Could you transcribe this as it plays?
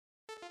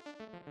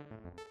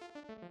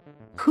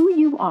Who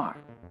you are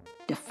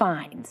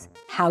defines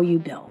how you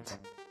build.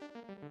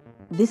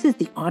 This is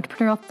the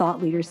Entrepreneurial Thought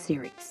Leaders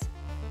Series,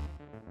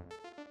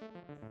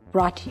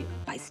 brought to you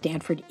by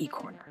Stanford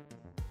eCorner.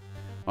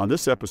 On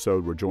this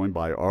episode, we're joined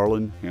by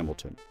Arlan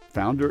Hamilton,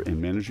 founder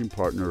and managing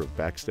partner of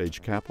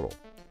Backstage Capital,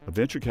 a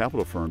venture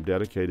capital firm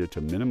dedicated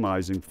to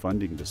minimizing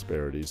funding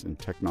disparities in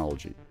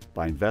technology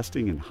by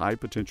investing in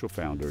high-potential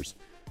founders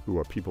who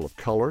are people of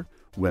color,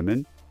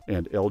 women,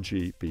 and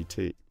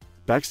LGBT.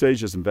 Backstage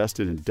has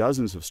invested in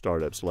dozens of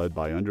startups led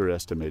by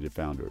underestimated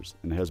founders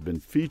and has been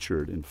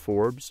featured in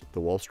Forbes, The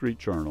Wall Street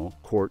Journal,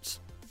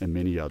 Quartz, and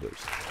many others.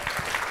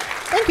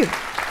 Thank you.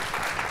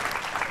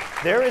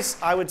 There is,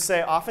 I would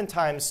say,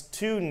 oftentimes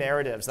two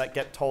narratives that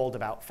get told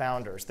about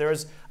founders.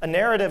 There's a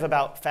narrative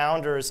about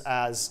founders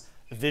as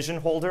vision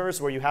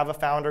holders, where you have a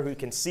founder who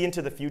can see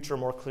into the future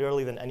more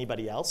clearly than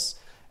anybody else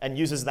and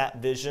uses that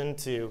vision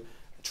to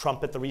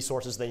trumpet the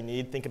resources they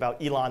need. Think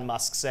about Elon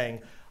Musk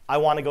saying, I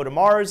want to go to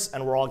Mars,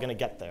 and we're all going to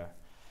get there.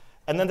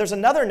 And then there's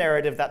another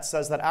narrative that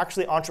says that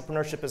actually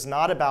entrepreneurship is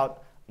not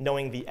about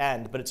knowing the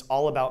end, but it's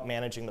all about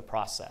managing the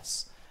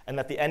process, and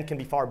that the end can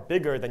be far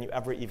bigger than you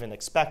ever even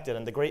expected.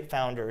 And the great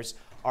founders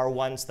are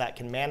ones that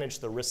can manage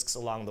the risks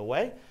along the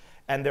way.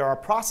 And there are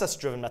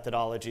process-driven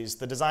methodologies.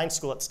 The design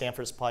school at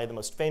Stanford is probably the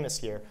most famous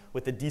here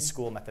with the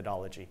D-School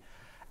methodology.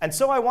 And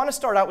so I want to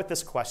start out with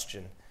this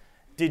question.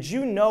 Did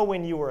you know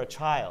when you were a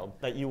child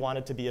that you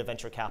wanted to be a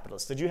venture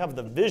capitalist? Did you have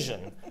the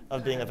vision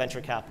of being a venture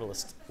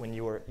capitalist when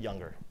you were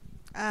younger?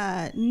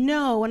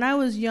 No, when I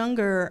was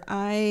younger,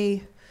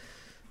 I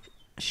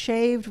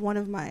shaved one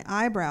of my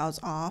eyebrows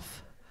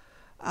off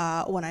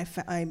when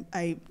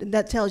I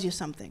that tells you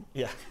something.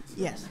 Yeah.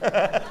 Yes.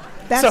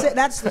 That's it.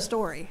 That's the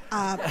story.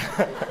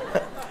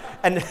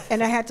 And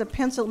I had to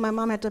pencil. My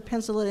mom had to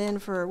pencil it in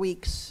for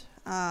weeks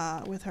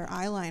with her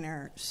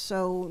eyeliner.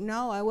 So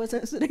no, I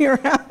wasn't sitting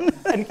around.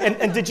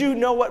 and did you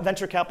know what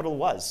venture capital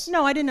was?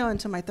 No, I didn't know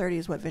until my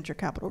 30s what venture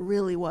capital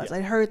really was. Yeah.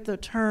 I heard the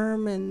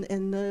term in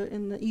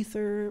the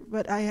ether,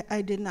 but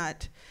I did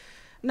not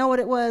know what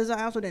it was.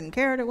 I also didn't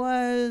care what it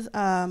was.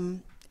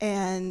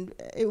 And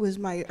it was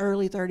my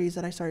early 30s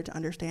that I started to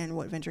understand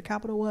what venture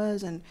capital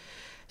was. And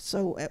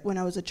so when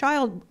I was a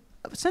child,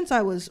 since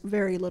I was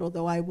very little,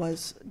 though, I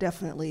was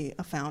definitely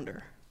a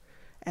founder.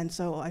 And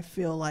so I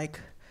feel like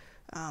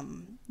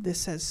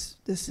this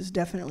is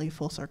definitely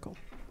full circle.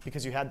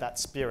 Because you had that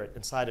spirit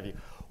inside of you.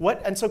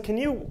 And so can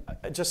you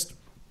just,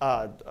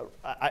 I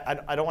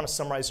don't want to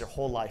summarize your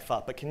whole life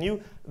up, but can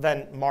you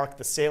then mark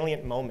the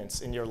salient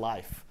moments in your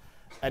life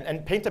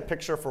and paint a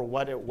picture for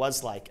what it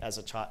was like as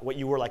a child, what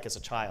you were like as a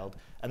child,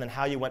 and then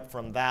how you went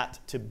from that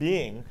to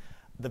being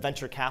the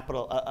venture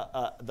capital,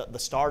 the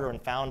starter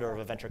and founder of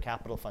a venture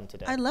capital fund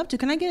today? I'd love to.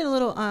 Can I get a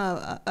little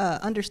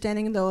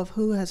understanding, though, of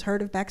who has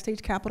heard of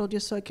Backstage Capital,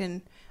 just so I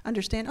can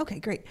understand? Okay,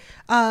 great.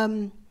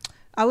 I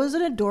was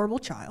an adorable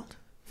child,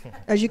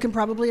 as you can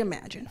probably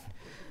imagine.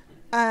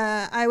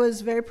 I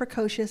was very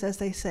precocious, as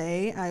they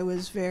say. I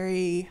was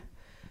very...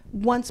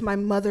 Once my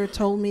mother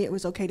told me it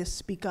was okay to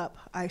speak up,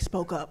 I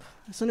spoke up.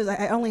 As soon as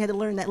I only had to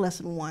learn that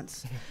lesson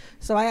once.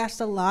 So I asked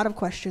a lot of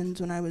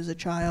questions when I was a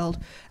child.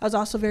 I was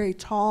also very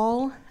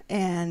tall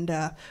and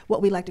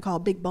what we like to call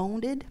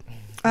big-boned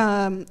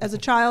as a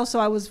child. So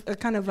I was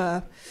kind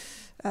of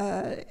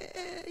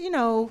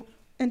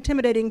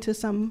intimidating to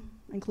some,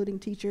 including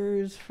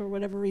teachers for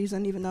whatever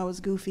reason, even though I was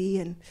goofy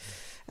and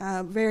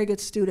very good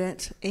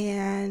student.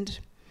 And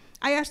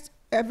I asked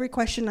every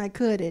question I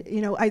could.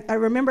 I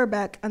remember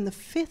back in the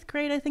 5th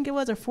grade, I think it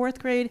was, or 4th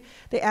grade,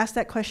 they asked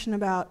that question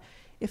about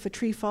if a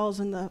tree falls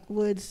in the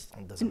woods.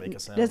 Doesn't make a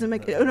sound. Doesn't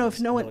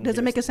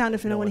make a sound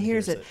if no one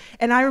hears it.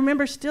 And I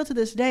remember still to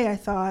this day, I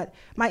thought,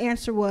 my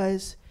answer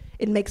was,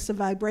 it makes a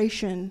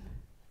vibration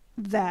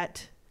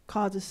that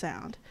causes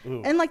sound.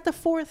 Ooh. And like the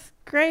 4th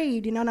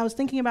grade, and I was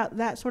thinking about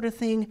that sort of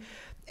thing.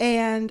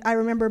 And I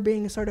remember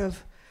being sort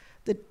of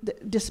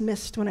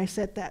dismissed when I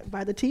said that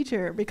by the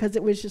teacher, because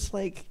it was just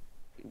like,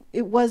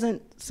 it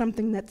wasn't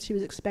something that she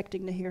was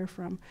expecting to hear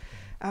from.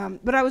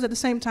 But I was, at the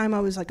same time, I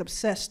was like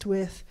obsessed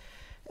with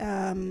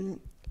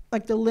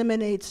like the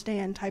lemonade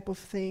stand type of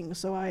thing.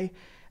 So I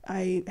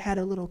had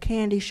a little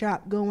candy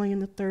shop going in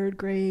the 3rd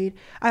grade.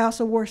 I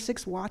also wore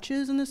 6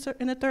 watches in the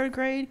 3rd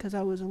grade because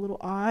I was a little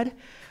odd.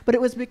 But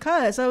it was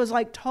because I was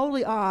like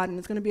totally odd, and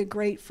it's going to be a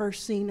great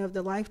first scene of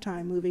the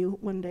Lifetime movie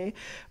one day.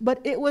 But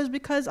it was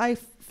because I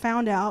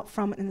found out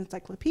from an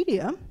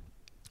encyclopedia,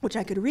 which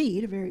I could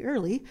read very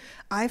early,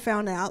 I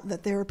found out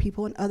that there were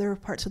people in other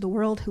parts of the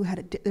world who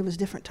had it was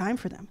different time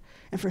for them.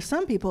 And for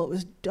some people, it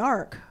was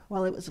dark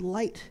while it was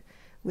light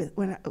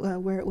where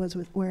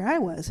I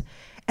was.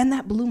 And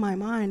that blew my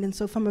mind. And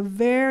so from a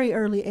very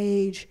early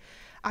age,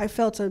 I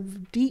felt a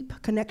deep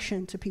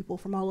connection to people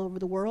from all over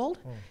the world,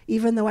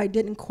 even though I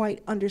didn't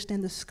quite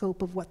understand the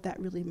scope of what that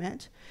really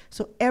meant.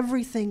 So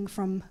everything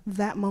from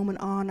that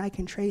moment on, I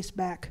can trace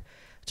back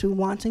to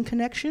wanting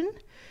connection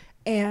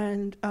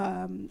and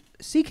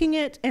seeking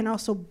it, and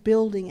also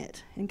building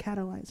it and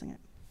catalyzing it.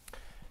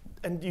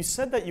 And you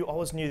said that you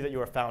always knew that you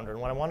were a founder,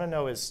 and what I want to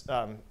know is,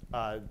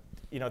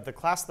 the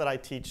class that I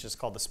teach is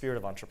called The Spirit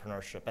of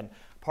Entrepreneurship, and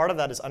part of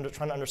that is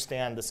trying to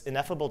understand this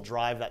ineffable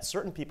drive that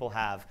certain people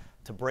have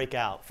to break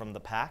out from the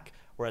pack,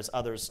 whereas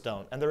others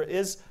don't. And there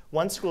is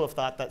one school of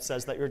thought that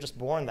says that you're just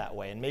born that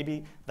way, and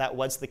maybe that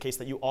was the case,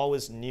 that you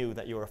always knew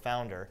that you were a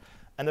founder.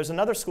 And there's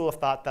another school of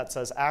thought that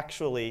says,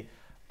 actually,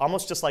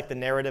 almost just like the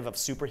narrative of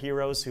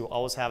superheroes who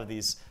always have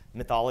these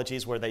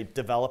mythologies where they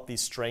develop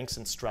these strengths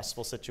in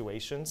stressful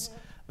situations,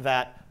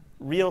 that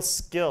real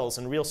skills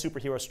and real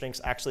superhero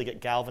strengths actually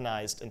get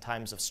galvanized in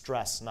times of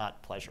stress,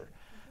 not pleasure.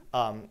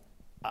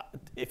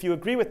 If you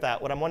agree with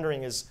that, what I'm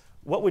wondering is,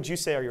 what would you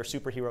say are your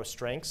superhero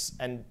strengths,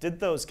 and did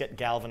those get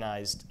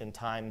galvanized in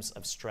times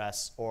of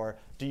stress, or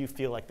do you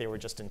feel like they were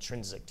just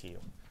intrinsic to you?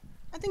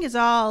 I think it's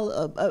all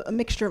a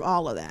mixture of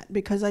all of that,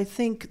 because I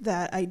think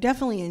that I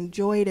definitely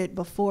enjoyed it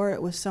before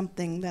it was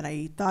something that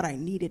I thought I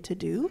needed to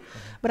do.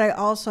 But I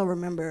also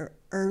remember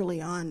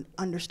early on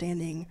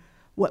understanding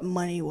what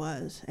money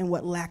was and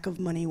what lack of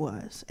money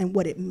was and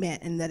what it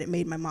meant, and that it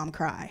made my mom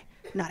cry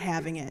not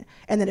having it,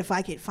 and that if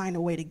I could find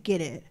a way to get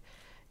it,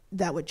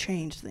 that would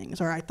change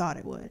things, or I thought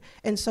it would.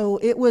 And so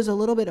it was a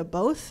little bit of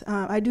both.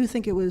 I do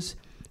think it was,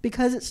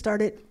 because it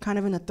started kind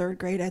of in the third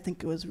grade, I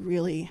think it was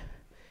really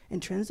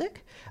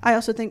intrinsic. I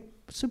also think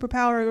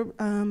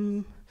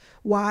superpower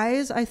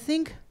wise, I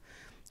think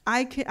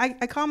I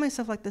call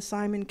myself like the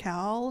Simon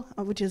Cowell,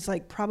 which is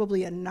like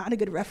probably not a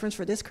good reference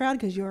for this crowd,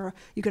 because you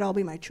could all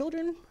be my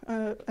children.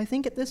 I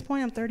think at this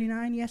point I'm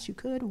 39. Yes, you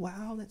could.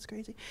 Wow, that's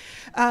crazy.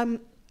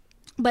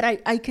 But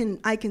I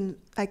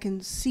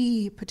can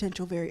see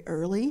potential very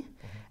early,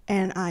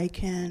 and I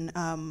can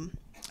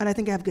and I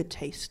think I have good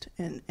taste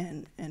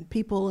in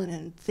people and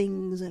in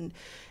things, and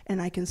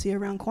I can see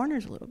around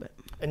corners a little bit.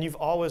 And you've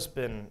always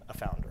been a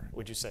founder,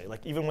 would you say?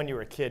 Like, even when you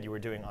were a kid, you were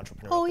doing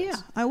entrepreneurial things? Oh yeah,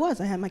 I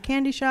was. I had my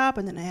candy shop,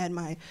 and then I had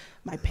my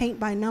paint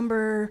by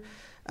number.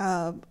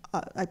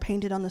 I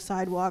painted on the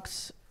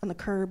sidewalks, on the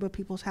curb of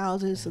people's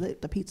houses, so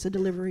that the pizza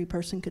delivery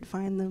person could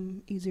find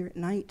them easier at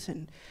night.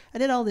 And I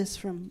did all this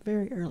from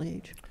very early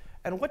age.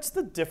 And what's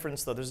the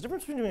difference, though? There's a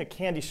difference between doing a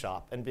candy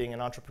shop and being an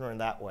entrepreneur in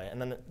that way,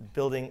 and then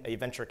building a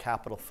venture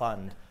capital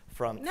fund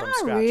from scratch.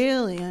 Not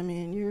really. I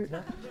mean, you're.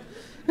 No?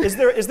 Is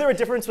there a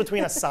difference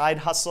between a side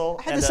hustle?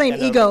 I had the same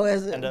ego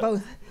as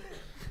both.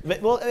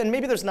 Well, and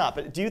maybe there's not.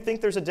 But do you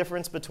think there's a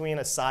difference between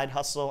a side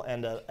hustle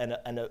and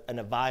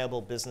a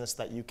viable business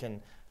that you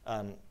can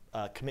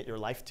commit your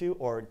life to,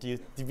 or do you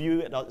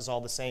view it as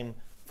all the same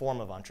form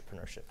of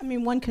entrepreneurship? I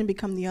mean, one can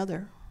become the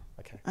other.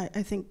 Okay.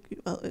 I think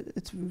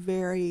it's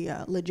very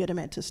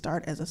legitimate to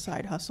start as a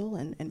side hustle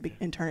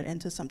and turn it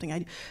into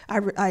something.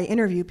 I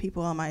interview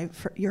people on my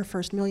Your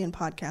First Million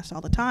podcast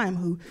all the time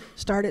who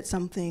started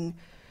something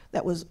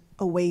that was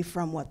away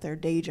from what their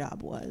day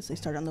job was. They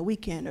started on the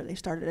weekend, or they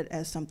started it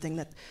as something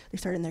that they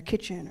started in their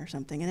kitchen or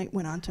something, and it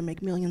went on to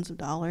make millions of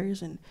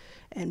dollars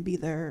and be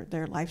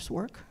their life's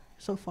work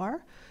so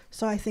far.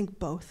 So I think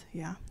both,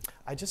 yeah.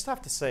 I just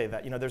have to say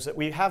that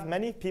we have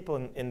many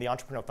people in the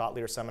Entrepreneurial Thought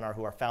Leader Seminar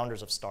who are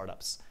founders of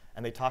startups,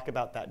 and they talk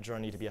about that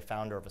journey to be a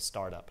founder of a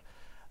startup.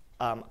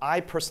 I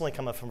personally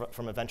come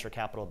from a venture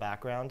capital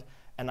background,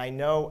 and I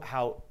know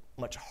how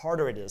much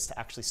harder it is to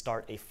actually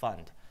start a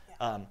fund.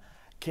 Yeah.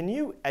 Can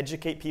you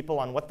educate people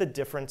on what the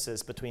difference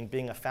is between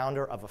being a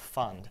founder of a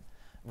fund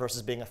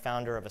versus being a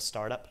founder of a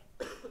startup,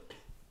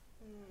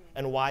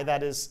 and why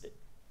that is?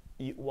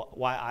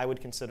 Why I would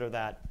consider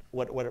that,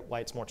 why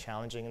it's more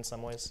challenging in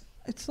some ways?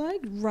 It's like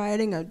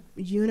riding a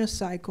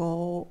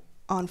unicycle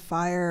on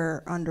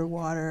fire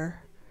underwater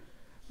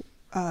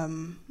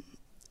on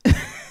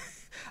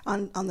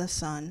the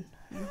sun.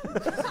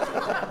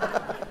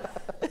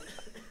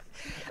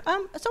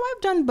 So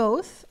I've done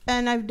both,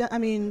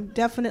 and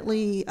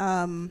definitely,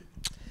 I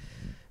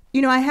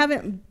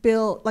haven't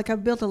built,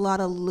 I've built a lot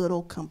of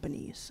little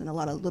companies and a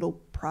lot of little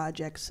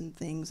projects and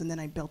things, and then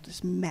I built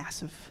this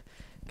massive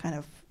kind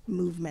of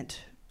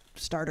movement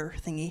starter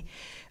thingy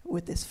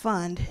with this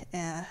fund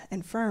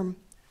and firm.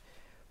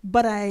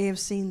 But I have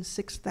seen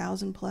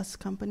 6,000 plus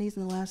companies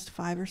in the last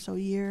 5 or so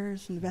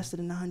years, invested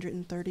in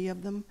 130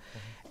 of them.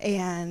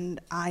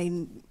 And I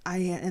in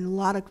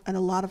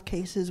a lot of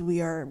cases,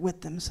 we are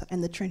with them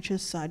in the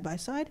trenches side by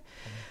side.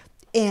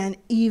 And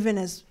even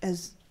as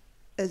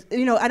I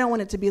don't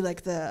want it to be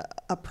like the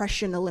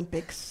oppression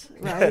Olympics,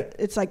 right?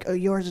 It's like,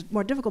 yours is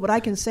more difficult, but I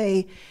can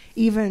say,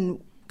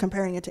 even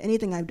comparing it to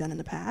anything I've done in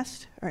the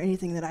past or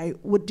anything that I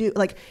would do,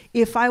 like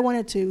if I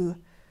wanted to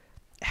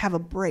have a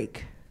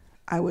break,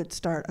 I would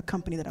start a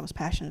company that I was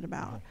passionate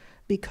about,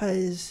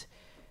 because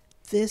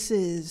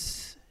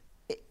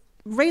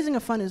raising a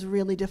fund is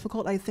really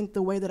difficult. I think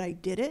the way that I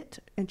did it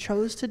and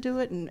chose to do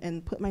it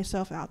and put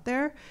myself out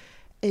there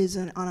is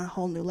on a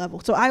whole new level.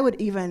 So I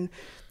would even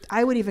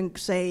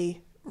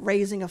say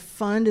raising a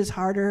fund is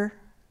harder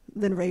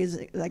than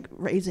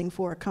raising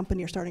for a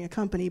company or starting a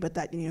company, but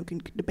that you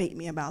can debate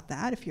me about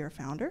that if you're a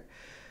founder.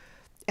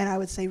 And I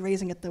would say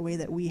raising it the way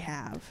that we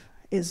have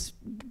is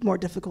more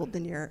difficult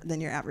than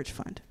your average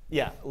fund.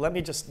 Yeah, let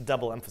me just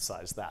double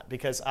emphasize that,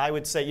 because I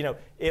would say,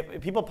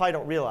 if people probably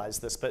don't realize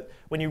this, but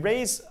when you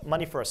raise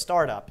money for a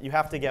startup, you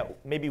have to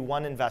get maybe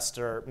one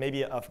investor,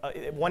 maybe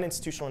one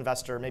institutional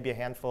investor, maybe a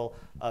handful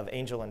of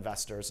angel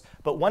investors.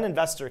 But one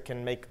investor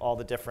can make all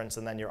the difference,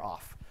 and then you're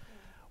off.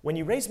 When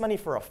you raise money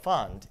for a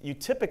fund, you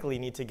typically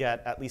need to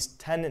get at least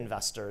 10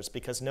 investors,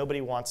 because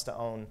nobody wants to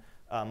own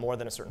more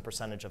than a certain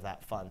percentage of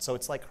that fund. So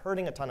it's like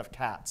herding a ton of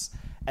cats.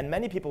 And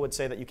many people would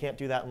say that you can't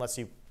do that unless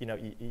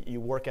you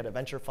work at a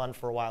venture fund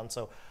for a while. And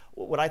so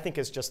what I think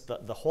is just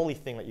the holy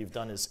thing that you've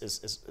done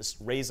is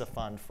raise a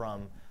fund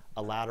from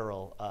a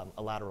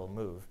lateral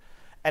move.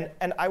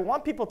 And I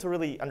want people to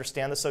really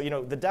understand this. So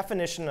the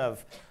definition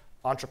of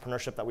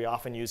entrepreneurship that we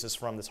often use is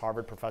from this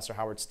Harvard professor,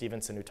 Howard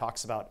Stevenson, who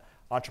talks about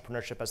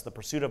entrepreneurship as the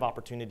pursuit of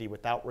opportunity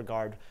without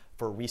regard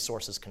for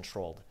resources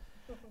controlled.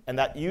 And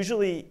that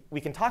usually,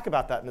 we can talk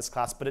about that in this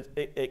class, but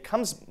it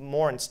comes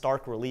more in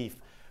stark relief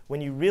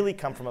when you really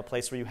come from a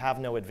place where you have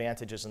no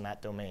advantages in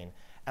that domain.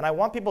 And I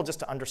want people just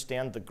to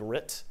understand the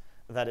grit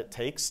that it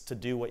takes to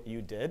do what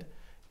you did.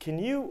 Can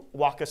you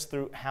walk us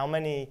through how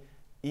many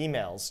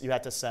emails you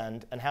had to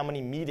send and how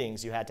many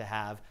meetings you had to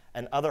have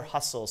and other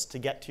hustles to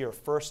get to your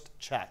first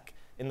check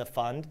in the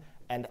fund,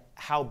 and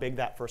how big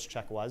that first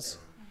check was?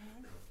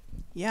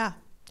 Yeah.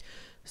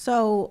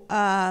 So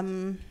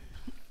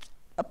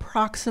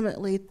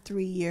approximately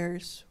 3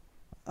 years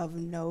of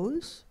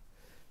no's,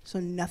 so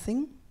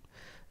nothing.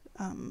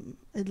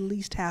 At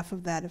least half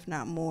of that, if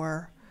not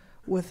more,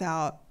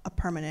 without a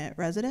permanent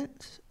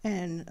residence,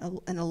 and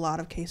in a lot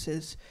of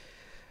cases,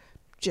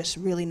 just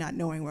really not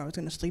knowing where I was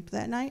going to sleep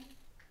that night,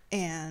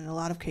 and a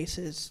lot of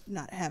cases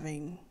not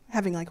having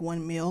like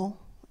one meal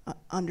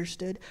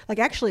understood. Like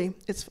actually,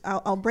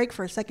 I'll break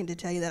for a second to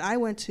tell you that I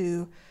went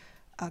to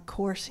a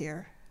course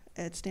here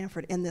at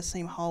Stanford in this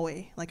same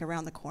hallway, like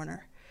around the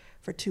corner,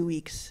 for 2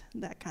 weeks.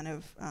 That kind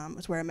of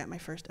was where I met my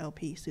first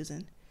LP,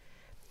 Susan.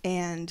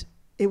 And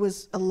it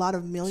was a lot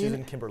of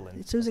Susan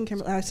Kimberlin. Susan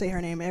Kimberlin. I say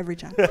her name every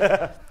time.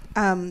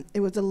 It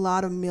was a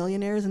lot of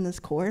millionaires in this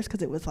course,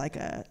 because it was like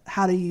a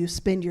how do you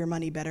spend your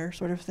money better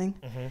sort of thing.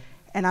 Mm-hmm.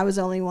 And I was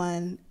the only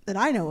one that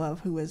I know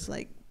of who was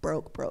like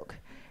broke.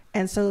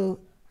 And so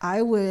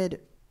no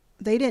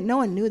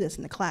one knew this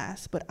in the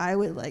class, but I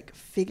would like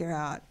figure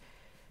out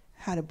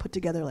how to put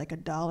together like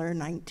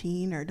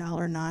 $1.19 or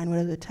 $1.09,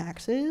 whatever the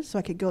tax is, so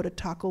I could go to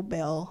Taco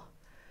Bell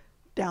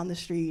down the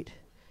street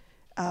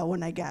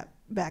when I got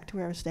back to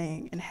where I was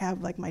staying and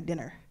have like my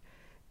dinner.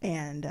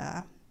 And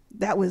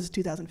that was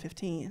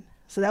 2015.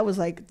 So that was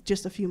like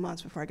just a few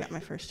months before I got my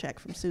first check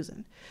from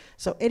Susan.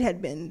 So it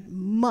had been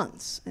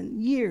months and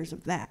years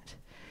of that.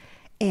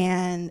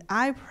 And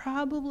I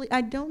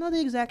don't know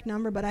the exact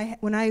number, but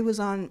when I was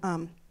on,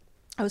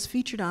 I was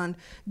featured on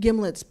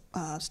Gimlet's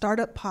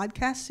startup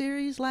podcast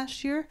series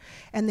last year,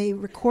 and they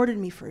recorded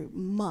me for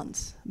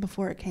months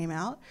before it came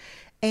out.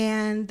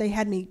 And they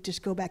had me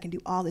just go back and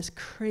do all this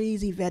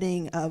crazy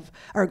vetting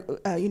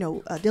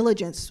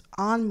diligence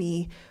on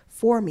me,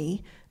 for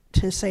me,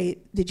 to say,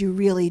 did you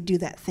really do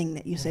that thing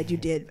that you said you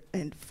did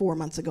 4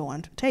 months ago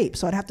on tape?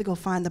 So I'd have to go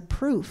find the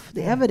proof,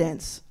 the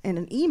evidence in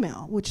an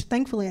email, which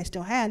thankfully I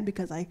still had,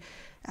 because I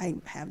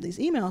have these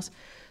emails.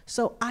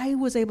 So I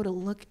was able to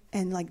look,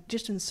 and like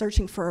just in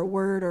searching for a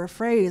word or a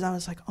phrase, I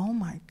was like, oh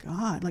my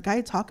God. Like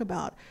I talk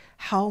about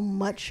how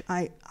much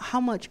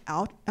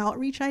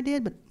outreach I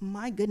did, but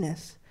my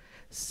goodness,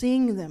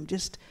 seeing them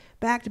just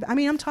back to back. I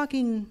mean, I'm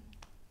talking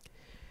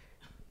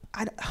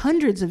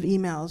hundreds of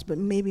emails, but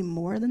maybe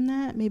more than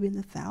that, maybe in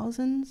the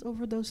thousands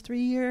over those 3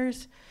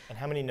 years. And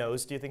how many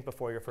no's do you think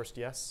before your first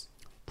yes?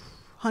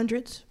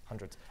 Hundreds.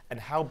 And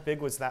how big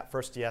was that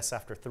first yes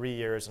after 3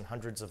 years and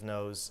hundreds of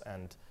no's?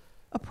 And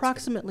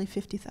approximately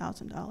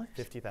 $50,000.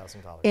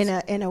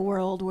 $50,000. In a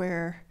world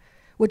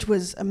which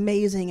was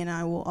amazing, and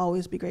I will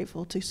always be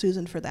grateful to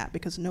Susan for that,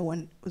 because no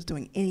one was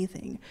doing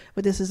anything.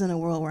 But this is in a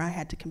world where I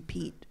had to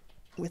compete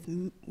with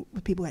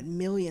people who had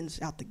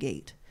millions out the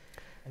gate.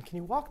 And can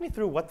you walk me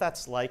through what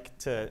that's like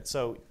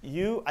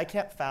I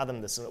can't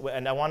fathom this,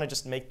 and I want to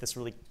just make this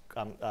really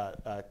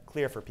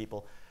clear for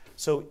people.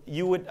 So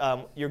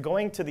you're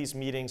going to these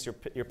meetings,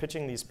 you're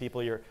pitching these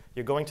people, you're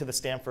going to the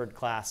Stanford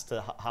class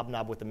to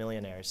hobnob with the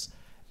millionaires,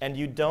 and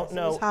you don't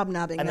know. It's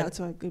hobnobbing. That's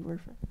a good word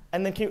for it.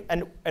 And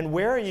then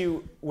where are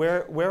you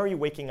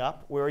waking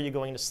up? Where are you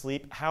going to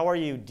sleep? How are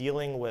you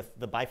dealing with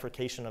the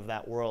bifurcation of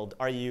that world?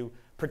 Are you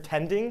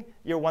pretending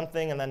you're one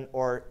thing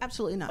or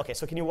absolutely not? Okay,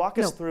 so can you walk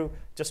us through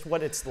just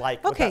what it's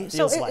like? Okay, what that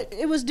feels like?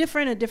 It was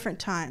different at different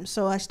times.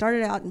 So I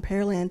started out in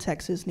Pearland,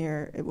 Texas,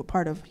 near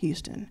part of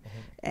Houston. Mm-hmm.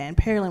 And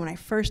Pearland, when I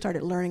first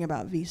started learning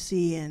about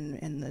VC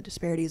and the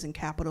disparities in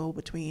capital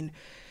between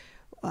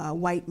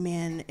white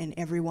men and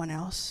everyone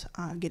else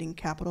getting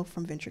capital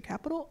from venture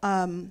capital,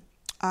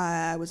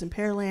 I was in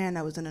Pearland.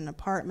 I was in an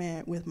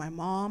apartment with my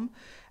mom.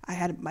 I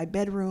had my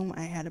bedroom,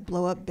 I had a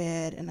blow-up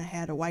bed, and I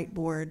had a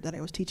whiteboard that I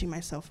was teaching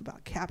myself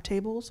about cap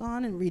tables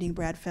on and reading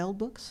Brad Feld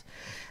books.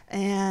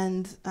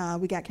 And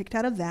we got kicked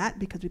out of that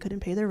because we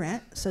couldn't pay the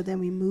rent. So then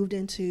we moved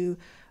into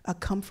a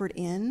Comfort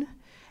Inn,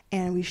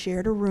 and we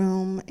shared a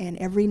room, and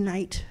every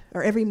night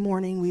or every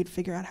morning we'd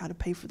figure out how to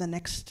pay for the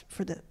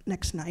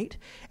next night.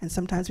 And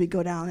sometimes we'd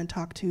go down and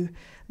talk to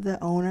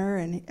the owner,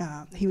 and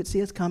he would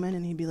see us coming,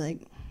 and he'd be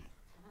like,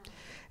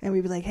 and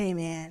we'd be like, hey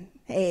man,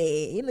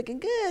 hey, you looking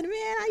good,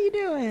 man, how you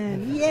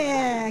doing?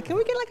 Yeah, can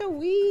we get like a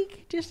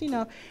week? Just,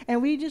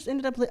 and we just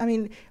ended up,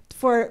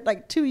 for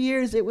like 2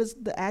 years, it was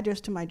the address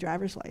to my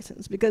driver's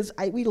license, because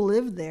we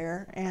lived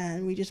there,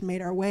 and we just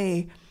made our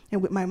way.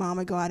 And my mom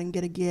would go out and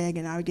get a gig,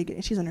 and I would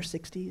get, she's in her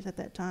 60s at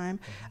that time.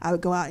 I would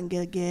go out and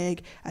get a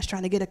gig. I was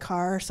trying to get a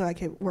car so I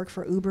could work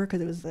for Uber,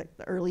 because it was like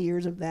the early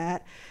years of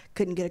that.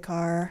 Couldn't get a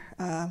car,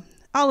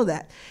 all of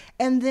that.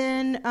 And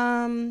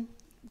then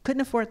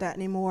couldn't afford that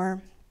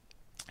anymore.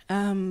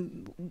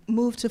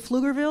 Moved to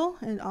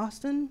Pflugerville in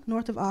Austin,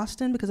 north of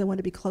Austin, because I wanted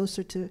to be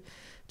closer to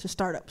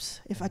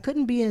startups. If I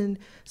couldn't be in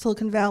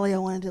Silicon Valley, I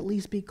wanted to at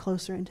least be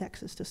closer in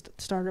Texas to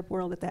startup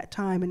world at that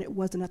time, and it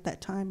wasn't at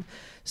that time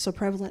so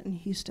prevalent in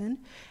Houston.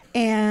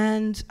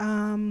 And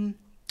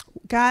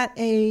got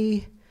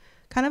a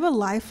kind of a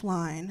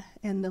lifeline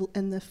in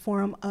the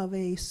form of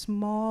a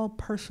small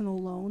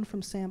personal loan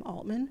from Sam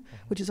Altman,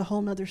 which is a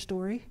whole nother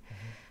story.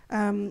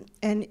 And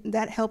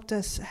that helped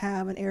us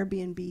have an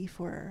Airbnb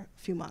for a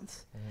few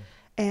months,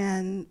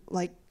 and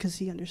because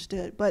he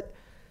understood. But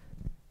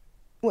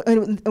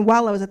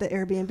while I was at the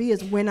Airbnb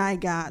is when I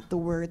got the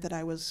word that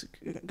I was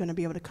going to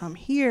be able to come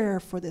here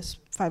for this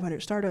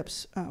 500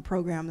 Startups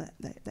program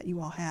that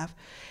you all have.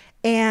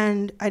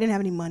 And I didn't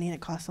have any money, and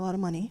it cost a lot of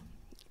money.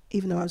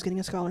 Even though I was getting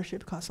a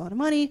scholarship, it cost a lot of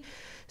money.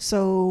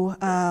 So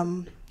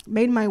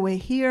made my way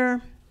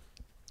here,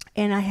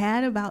 and I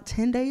had about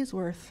 10 days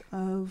worth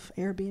of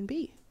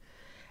Airbnb.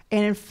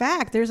 And in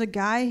fact, there's a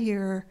guy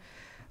here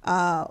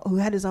who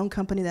had his own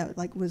company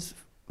that was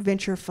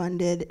venture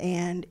funded,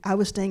 and I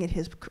was staying at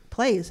his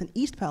place in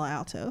East Palo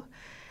Alto,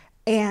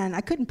 and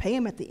I couldn't pay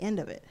him at the end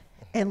of it.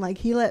 And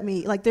he let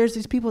me, there's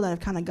these people that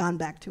I've kind of gone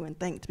back to and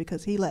thanked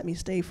because he let me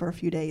stay for a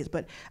few days,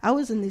 but I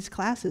was in these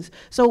classes.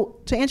 So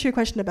to answer your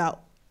question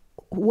about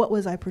what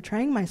was I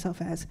portraying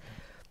myself as,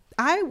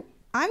 I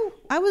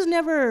was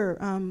never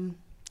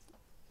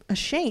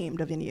ashamed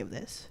of any of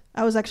this.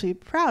 I was actually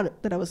proud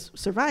that I was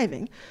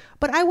surviving,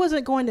 but I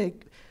wasn't going to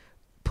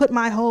put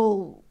my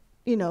whole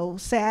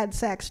sad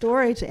sack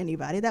story to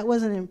anybody. That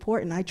wasn't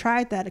important. I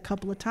tried that a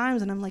couple of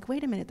times, and I'm like,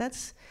 wait a minute,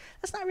 that's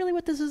not really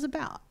what this is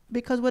about.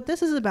 Because what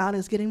this is about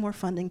is getting more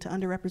funding to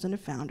underrepresented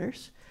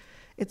founders.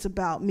 It's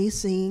about me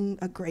seeing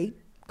a great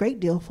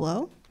deal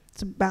flow.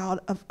 It's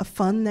about a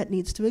fund that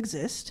needs to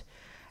exist.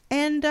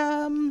 And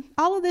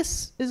all of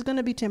this is going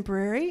to be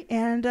temporary,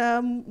 and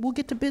we'll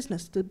get to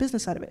the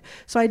business side of it.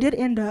 So I did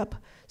end up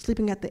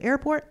sleeping at the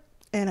airport,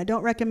 and I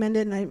don't recommend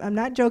it, and I'm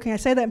not joking. I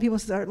say that and people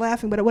start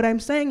laughing, but what I'm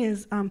saying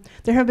is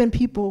there have been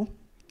people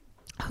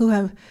who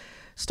have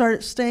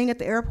started staying at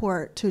the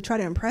airport to try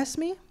to impress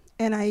me,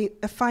 and I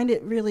find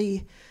it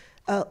really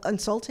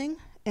insulting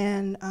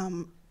and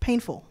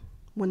painful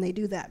when they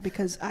do that,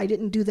 because I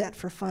didn't do that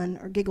for fun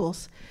or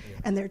giggles,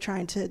 and they're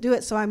trying to do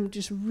it. So I'm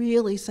just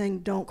really saying,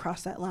 don't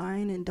cross that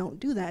line and don't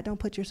do that. Don't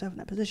put yourself in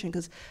that position,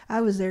 because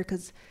I was there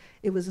because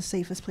it was the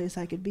safest place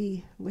I could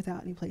be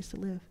without any place to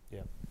live.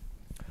 Yeah.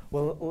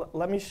 Well,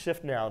 let me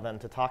shift now then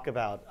to talk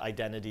about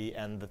identity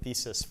and the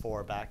thesis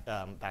for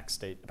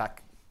Backstage.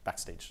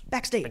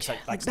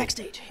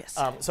 Backstage, yes.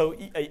 So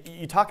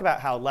you talk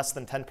about how less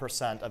than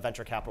 10% of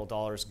venture capital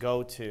dollars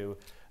go to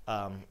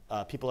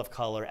people of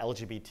color,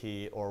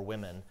 LGBT, or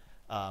women,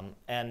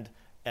 and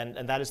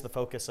that is the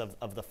focus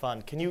of the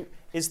fund.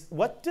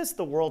 What does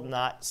the world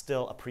not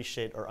still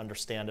appreciate or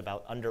understand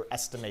about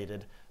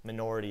underestimated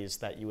minorities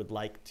that you would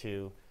like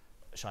to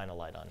shine a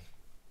light on?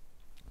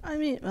 I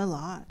mean, a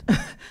lot,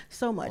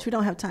 so much. We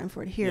don't have time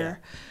for it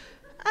here.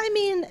 Yeah. I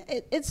mean,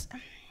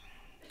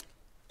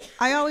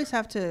 I always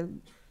have to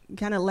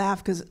kind of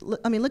laugh because,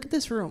 look at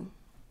this room.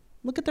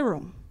 Look at the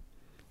room.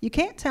 You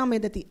can't tell me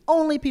that the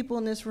only people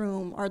in this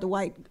room are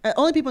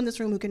only people in this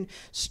room who can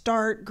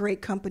start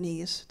great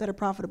companies that are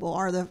profitable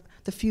are the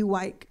few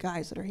white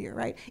guys that are here,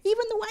 right?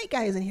 Even the white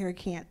guys in here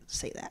can't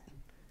say that.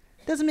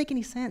 Doesn't make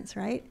any sense,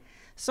 right?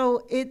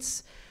 So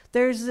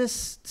there's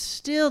this,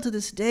 still to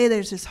this day,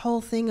 there's this whole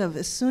thing of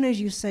as soon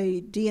as you say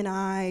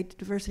D&I,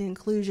 diversity and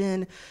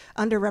inclusion,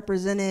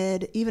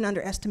 underrepresented, even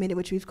underestimated,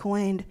 which we've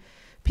coined,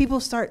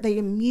 they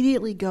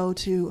immediately go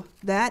to,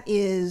 that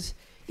is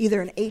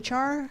either an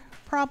HR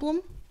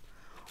problem,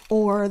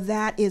 or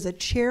that is a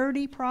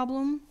charity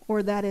problem,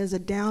 or that is a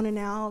down and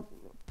out,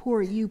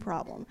 poor you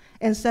problem.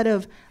 Instead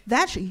of,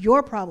 that's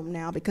your problem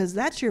now, because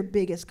that's your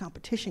biggest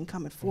competition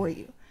coming for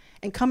you.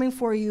 And coming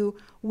for you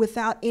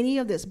without any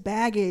of this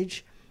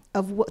baggage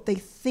of what they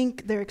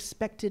think they're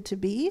expected to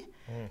be.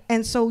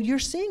 And so you're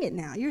seeing it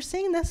now. You're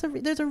seeing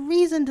there's a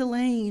reason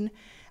Delane,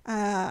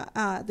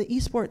 the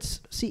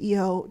esports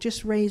CEO,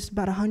 just raised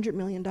about $100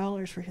 million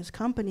for his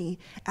company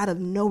out of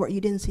nowhere.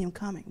 You didn't see him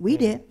coming. We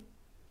did.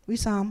 We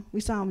saw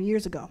him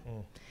years ago.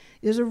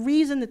 There's a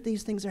reason that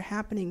these things are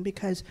happening,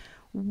 because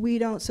we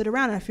don't sit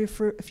around.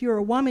 If you're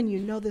a woman, you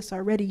know this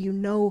already. You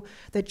know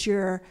that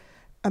you're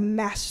a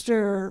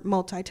master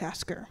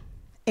multitasker.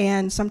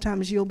 And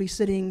sometimes you'll be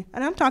sitting,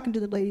 and I'm talking to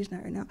the ladies now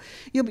right now,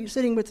 you'll be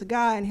sitting with the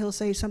guy and he'll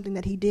say something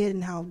that he did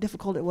and how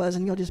difficult it was,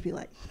 and you'll just be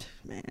like,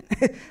 man,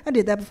 I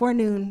did that before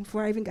noon,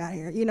 before I even got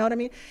here, you know what I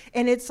mean?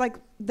 And it's like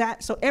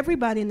that, so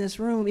everybody in this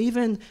room,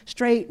 even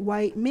straight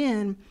white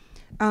men,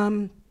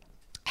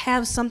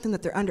 have something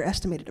that they're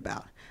underestimated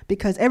about.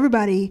 Because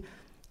everybody,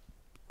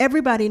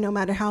 no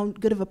matter how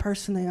good of a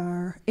person they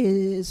are,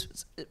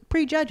 is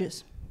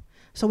prejudges.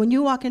 So when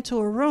you walk into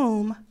a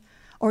room,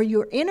 or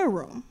you're in a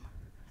room,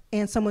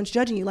 and someone's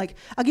judging you, like,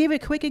 I'll give you a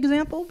quick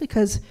example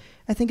because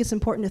I think it's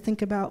important to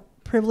think about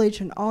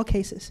privilege in all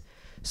cases.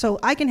 So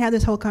I can have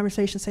this whole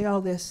conversation, say all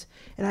this,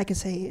 and I can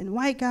say, and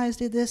white guys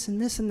did this and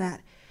this and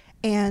that.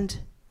 And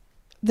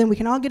then we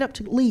can all get up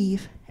to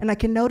leave, and I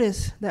can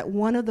notice that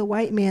one of the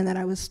white men that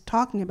I was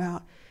talking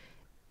about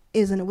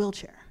is in a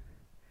wheelchair.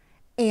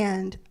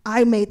 And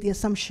I made the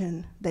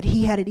assumption that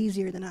he had it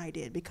easier than I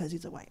did because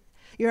he's a white.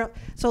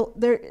 So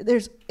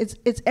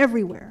it's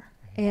everywhere.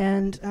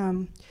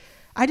 And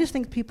I just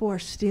think people are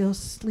still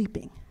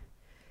sleeping.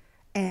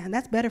 And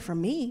that's better for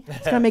me.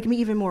 It's going to make me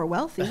even more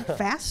wealthy,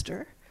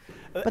 faster.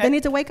 But they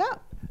need to wake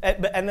up.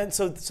 And then,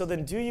 so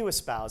then do you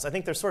espouse, I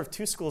think there's sort of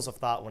two schools of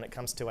thought when it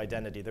comes to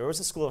identity. There was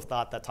a school of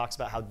thought that talks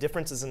about how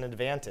difference is an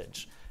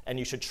advantage, and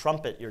you should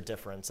trumpet your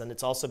difference. And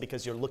it's also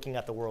because you're looking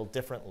at the world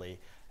differently,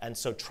 and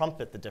so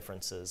trumpet the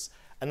differences.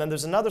 And then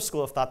there's another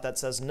school of thought that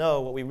says,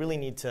 no, what we really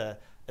need to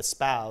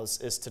espouse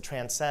is to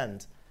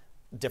transcend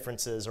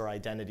differences or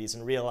identities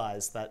and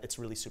realize that it's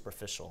really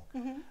superficial.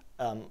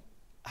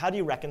 How do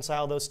you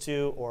reconcile those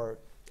two, or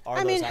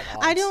are those at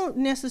odds? I don't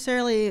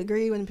necessarily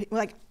agree when people,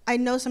 like, I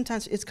know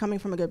sometimes it's coming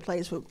from a good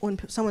place, but when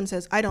someone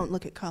says, I don't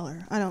look at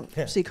color, I don't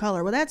see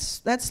color, well,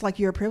 that's like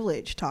your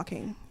privilege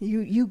talking.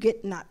 You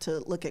get not to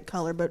look at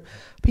color, but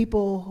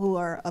people who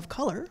are of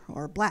color,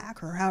 or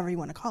black, or however you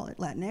want to call it,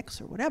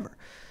 Latinx or whatever,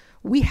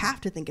 we have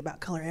to think about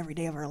color every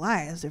day of our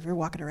lives if we're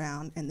walking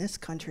around in this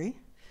country.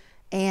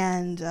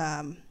 And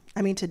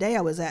I mean, today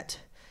I was at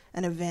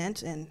an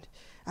event, and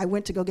I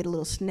went to go get a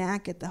little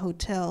snack at the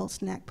hotel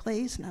snack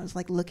place, and I was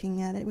like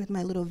looking at it with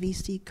my little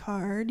VC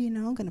card, you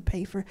know, gonna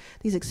pay for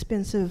these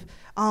expensive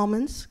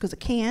almonds, because a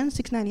can,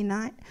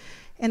 $6.99,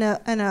 and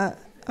a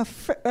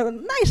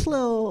nice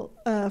little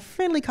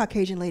friendly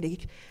Caucasian lady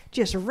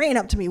just ran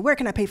up to me, where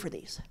can I pay for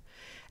these?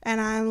 And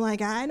I'm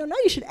like, I don't know,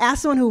 you should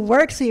ask someone who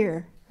works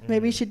here.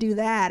 Maybe you should do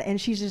that.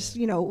 And she's just,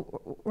 you know,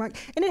 and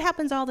it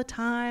happens all the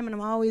time, and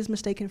I'm always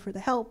mistaken for the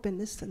help and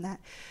this and that.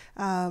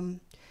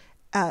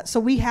 So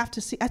we have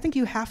to see, I think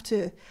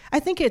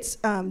it's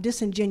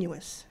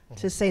disingenuous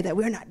to say that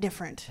we're not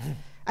different.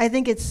 I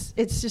think it's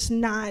just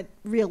not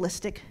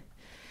realistic,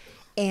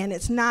 and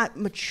it's not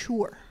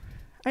mature.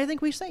 I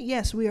think we say,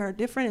 yes, we are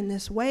different in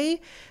this way.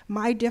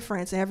 My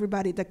difference,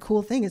 everybody, the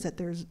cool thing is that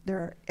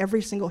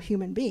every single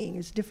human being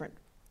is different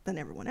than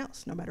everyone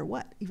else, no matter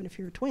what, even if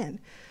you're a twin.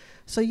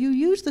 So you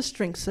use the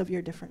strengths of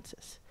your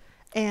differences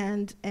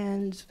and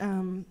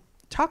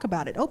talk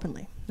about it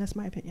openly. That's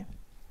my opinion.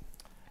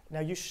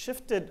 Now you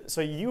shifted, so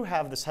you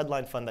have this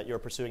headline fund that you're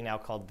pursuing now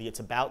called the It's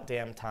About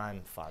Damn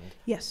Time Fund.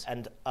 Yes.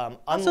 And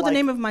also the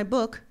name of my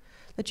book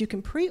that you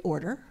can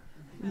pre-order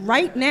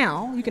right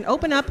now. You can go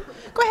ahead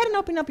and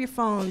open up your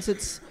phones.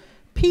 It's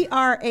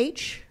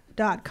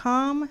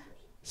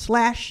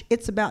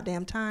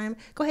prh.com/itsaboutdamntime.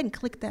 Go ahead and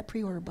click that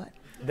pre-order button.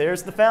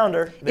 There's the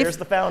founder.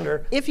 The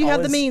founder. If you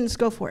have the means,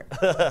 go for it.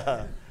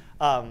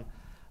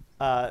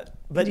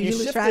 But you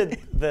shifted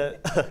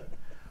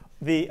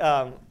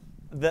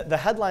the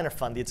headliner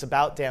fund, the It's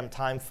About Damn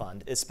Time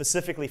Fund, is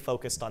specifically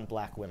focused on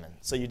black women.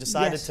 So you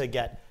decided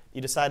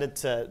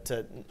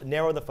to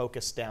narrow the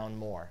focus down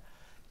more.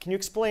 Can you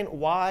explain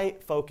why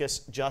focus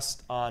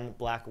just on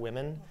black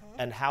women,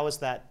 and how is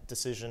that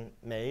decision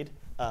made?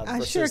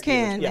 I sure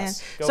can.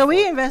 Yes, so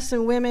we invest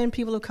in women,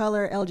 people of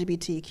color,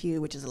 LGBTQ,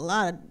 which is a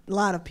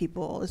lot of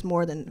people. It's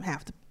more than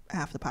half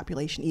the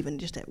population, even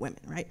just at women,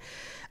 right?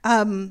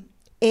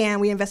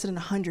 And we invested in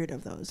 100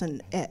 of those,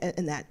 in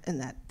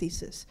that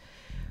thesis.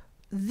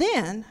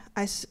 Then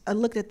I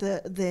looked at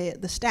the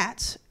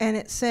stats, and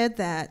it said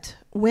that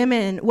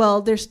women.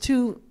 Well, there's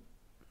two.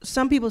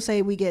 Some people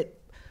say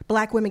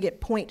black women get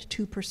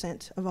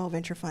 0.2% of all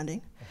venture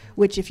funding,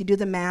 which, if you do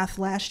the math,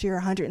 last year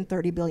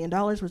 $130 billion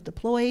was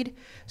deployed.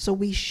 So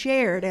we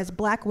shared, as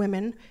black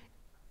women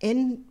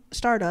in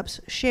startups,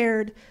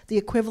 shared the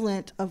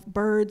equivalent of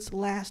Bird's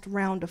last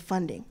round of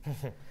funding.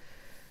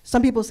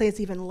 Some people say it's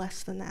even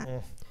less than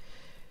that.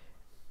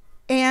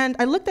 And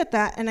I looked at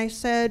that and I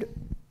said,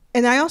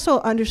 and I also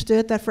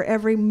understood that for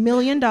every $1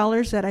 million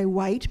that a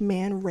white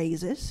man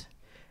raises,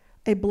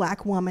 a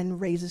black woman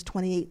raises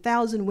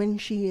 28,000 when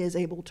she is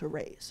able to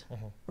raise,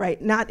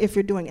 right? Not if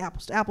you're doing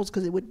apples to apples,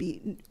 because it would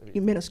be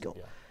minuscule.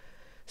 Yeah.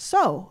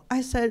 So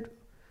I said,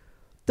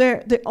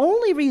 the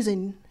only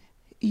reason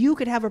you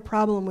could have a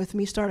problem with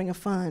me starting a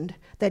fund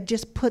that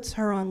just puts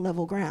her on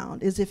level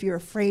ground is if you're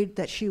afraid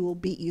that she will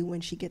beat you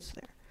when she gets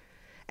there.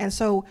 And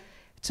so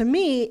to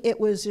me, it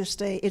was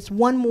it's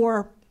one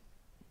more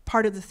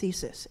part of the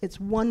thesis. It's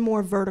one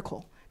more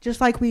vertical. Just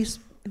like we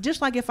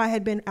just like if I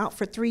had been out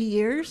for 3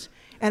 years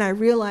and I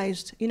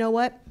realized, you know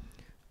what,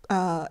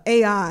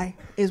 AI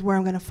is where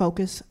I'm going to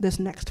focus this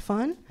next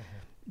fund,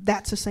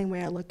 that's the same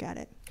way I look at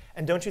it.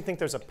 And don't you think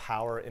there's a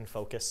power in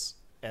focus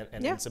and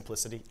Yeah. in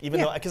simplicity?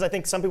 Even though, because I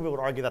think some people would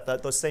argue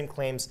that those same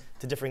claims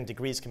to differing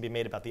degrees can be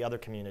made about the other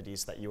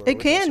communities that you were It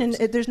can, and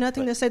servicing. there's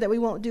nothing to say that we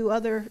won't do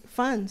other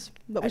funds,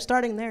 but we're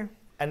starting there.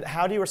 And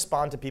how do you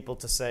respond to people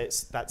to say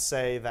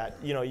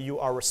that you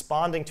are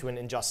responding to an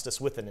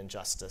injustice with an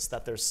injustice,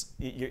 that there's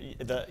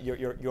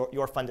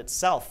your fund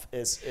itself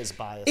is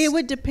biased? It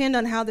would depend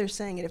on how they're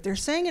saying it. If they're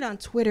saying it on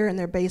Twitter in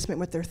their basement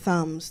with their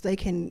thumbs, they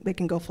can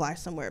go fly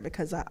somewhere,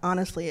 because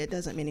honestly, it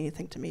doesn't mean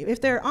anything to me. If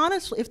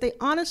they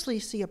honestly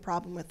see a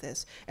problem with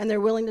this and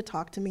they're willing to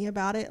talk to me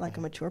about it like a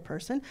mature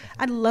person,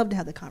 I'd love to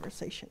have the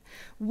conversation.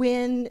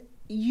 When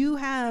you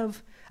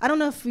have, I don't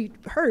know if you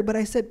heard, but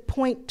I said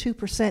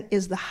 0.2%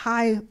 is the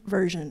high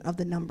version of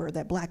the number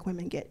that black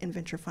women get in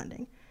venture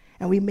funding.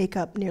 And we make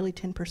up nearly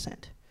 10%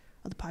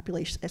 of the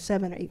population,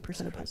 7 or 8%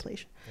 of the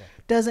population. Yeah.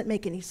 Doesn't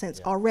make any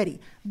sense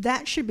already.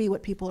 That should be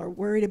what people are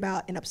worried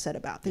about and upset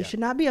about. They should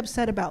not be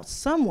upset about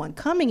someone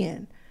coming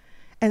in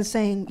and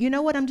saying, you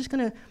know what, I'm just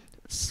going to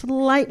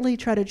slightly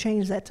try to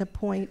change that to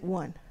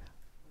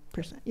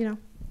 0.1%,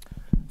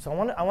 So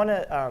I want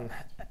to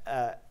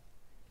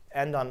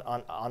end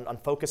on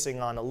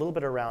focusing on a little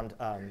bit around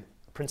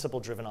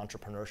principle-driven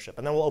entrepreneurship,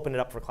 and then we'll open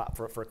it up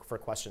for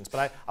questions.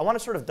 But I want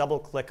to sort of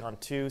double-click on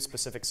two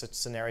specific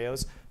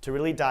scenarios to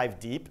really dive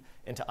deep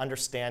into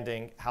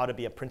understanding how to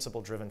be a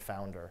principle-driven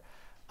founder.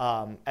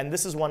 And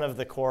this is one of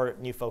the core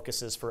new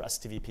focuses for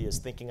STVP, is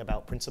thinking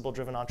about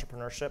principle-driven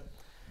entrepreneurship.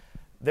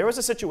 There was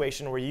a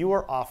situation where you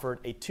were offered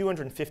a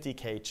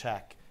 $250K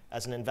check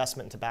as an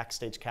investment into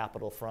Backstage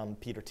Capital from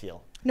Peter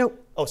Thiel.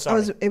 Nope. Oh,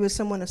 sorry. It was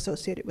someone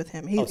associated with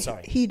him.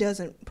 He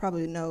doesn't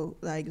probably know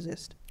that I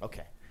exist.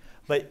 Okay.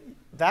 But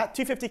that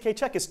 $250K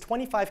check is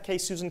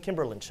 25K Susan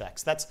Kimberlin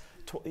checks. That's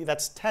 10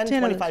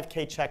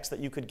 25K checks that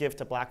you could give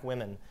to black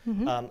women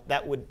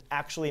that would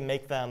actually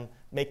make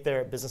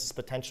their businesses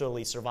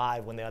potentially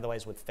survive when they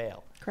otherwise would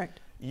fail. Correct.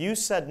 You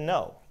said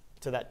no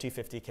to that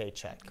 $250K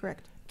check.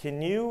 Correct.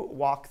 Can you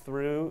walk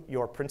through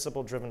your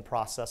principle-driven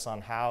process on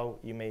how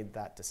you made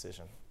that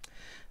decision?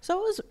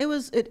 So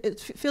it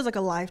feels like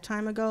a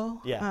lifetime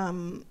ago. Yeah.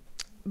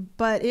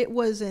 But it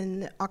was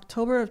in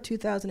October of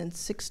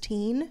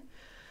 2016.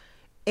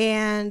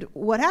 And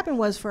what happened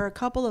was, for a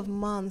couple of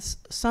months,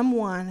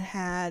 someone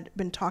had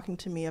been talking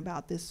to me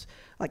about this,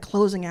 like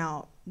closing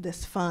out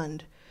this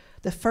fund,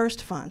 the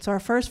first fund. So our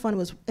first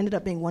fund ended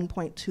up being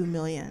 1.2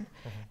 million.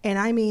 And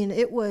I mean,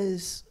 it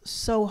was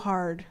so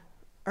hard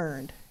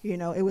earned,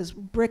 it was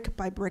brick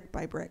by brick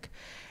by brick.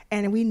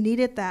 And we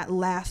needed that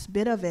last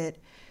bit of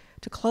it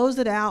to close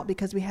it out,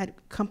 because we had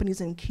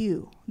companies in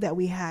queue that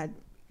we had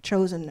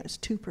chosen as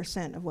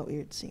 2% of what we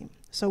had seen.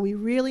 So we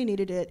really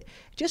needed it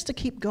just to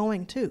keep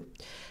going too.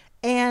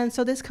 And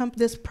so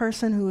this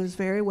person who was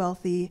very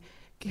wealthy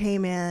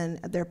came in,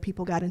 their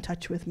people got in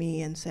touch with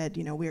me and said,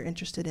 we're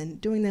interested in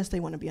doing this. They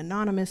want to be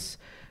anonymous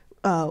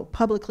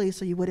publicly,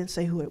 so you wouldn't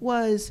say who it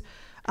was,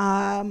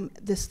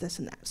 this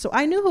and that. So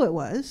I knew who it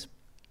was.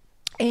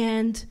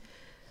 And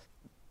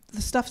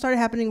the stuff started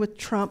happening with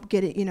Trump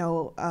getting he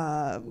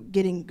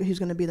was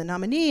going to be the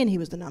nominee, and he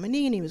was the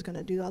nominee, and he was going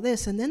to do all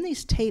this. And then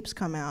these tapes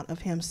come out of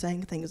him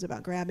saying things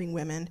about grabbing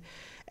women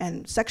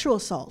and sexual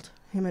assault,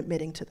 him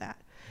admitting to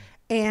that.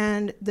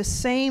 And the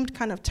same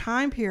kind of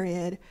time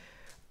period,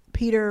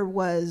 Peter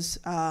was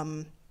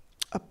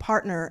a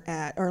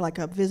partner like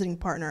a visiting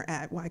partner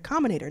at Y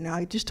Combinator. Now,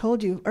 I just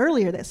told you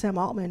earlier that Sam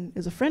Altman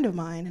is a friend of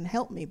mine and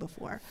helped me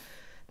before.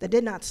 That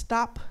did not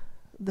stop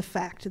the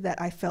fact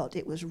that I felt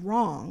it was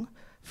wrong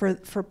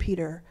for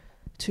Peter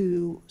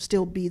to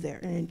still be there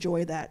and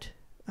enjoy that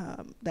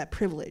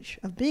privilege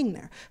of being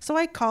there. So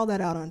I called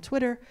that out on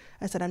Twitter.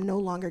 I said, I'm no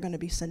longer going to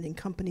be sending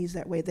companies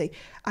that way.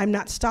 I'm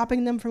not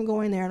stopping them from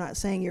going there. I'm not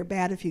saying you're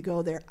bad if you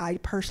go there. I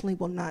personally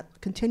will not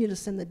continue to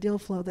send the deal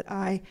flow that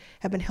I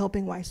have been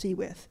helping YC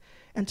with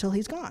until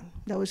he's gone.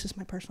 That was just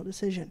my personal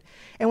decision.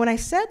 And when I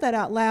said that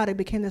out loud, it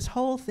became this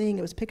whole thing.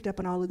 It was picked up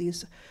on all of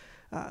these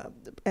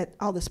at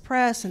all this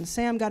press, and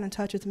Sam got in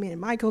touch with me, and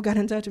Michael got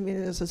in touch with me,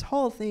 and it was this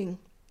whole thing.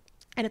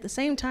 And at the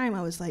same time,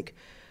 I was like,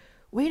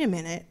 wait a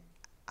minute,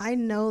 I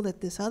know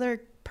that this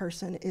other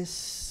person is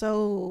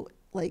so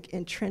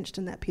entrenched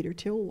in that Peter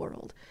Thiel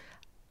world.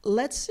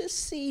 Let's just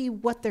see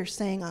what they're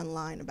saying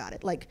online about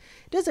it. It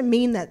doesn't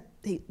mean that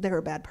they're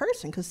a bad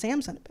person, because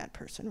Sam's not a bad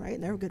person, right?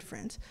 And they're good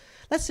friends.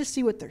 Let's just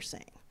see what they're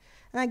saying.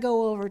 And I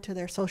go over to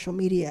their social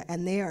media,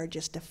 and they are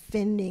just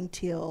defending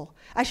Thiel.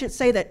 I should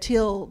say that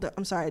Thiel,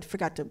 I'm sorry, I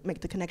forgot to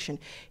make the connection.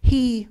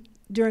 He,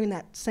 during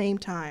that same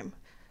time,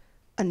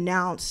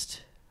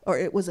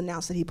 it was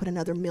announced that he put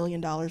another $1 million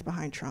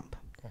behind Trump.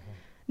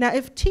 Now,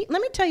 let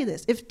me tell you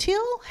this. If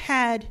Thiel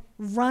had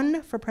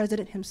run for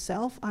president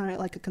himself on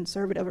a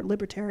conservative or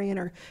libertarian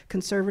or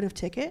conservative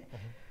ticket,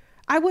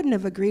 I wouldn't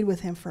have agreed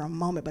with him for a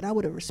moment, but I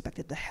would have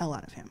respected the hell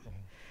out of him.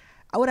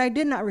 What I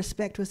did not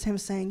respect was him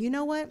saying, you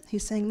know what?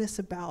 He's saying this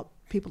about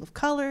people of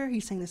color.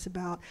 He's saying this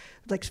about,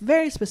 like,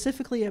 very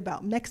specifically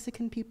about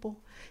Mexican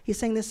people. He's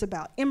saying this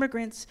about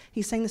immigrants.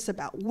 He's saying this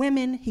about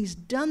women. He's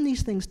done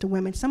these things to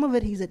women. Some of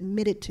it he's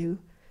admitted to.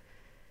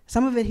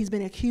 Some of it he's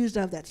been accused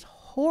of that's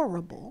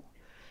horrible.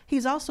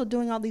 He's also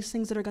doing all these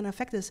things that are going to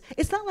affect us.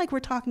 It's not like we're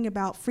talking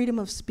about freedom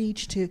of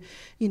speech to,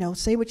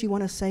 say what you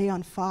want to say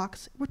on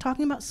Fox. We're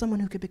talking about someone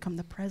who could become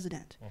the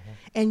president.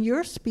 And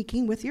you're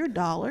speaking with your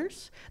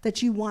dollars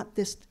that you want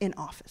this in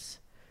office.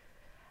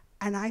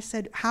 And I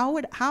said,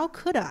 how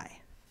could I,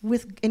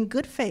 in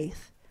good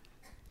faith,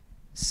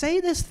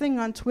 say this thing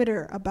on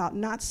Twitter about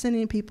not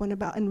sending people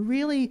and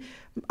really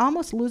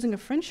almost losing a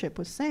friendship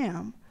with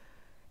Sam,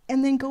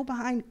 and then go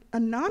behind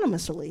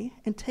anonymously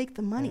and take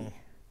the money?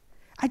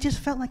 I just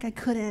felt like I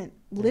couldn't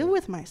live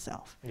with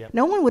myself. Yep.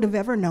 No one would have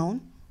ever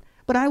known,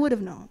 but I would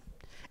have known,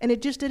 and it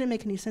just didn't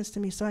make any sense to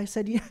me. So I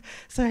said,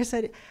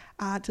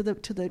 to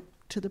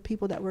the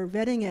people that were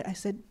vetting it, I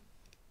said,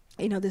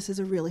 this is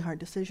a really hard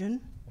decision,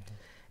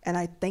 and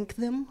I thank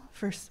them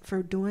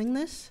for doing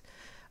this.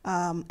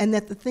 And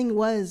that the thing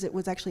was, it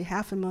was actually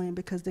 $500,000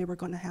 because they were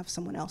going to have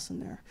someone else in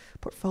their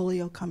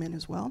portfolio come in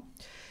as well.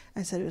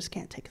 I said, I just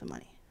can't take the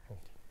money.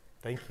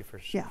 Thank you for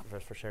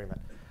sharing that.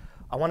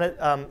 I want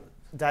to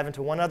dive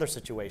into one other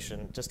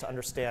situation just to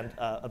understand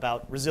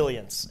about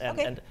resilience.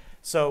 And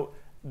so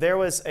there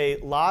was a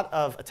lot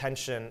of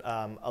attention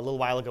a little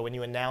while ago when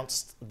you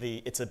announced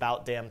the It's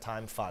About Damn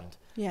Time Fund.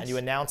 Yes. And you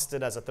announced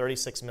it as a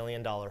 $36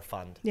 million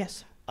fund.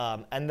 Yes.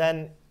 And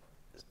then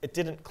it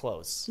didn't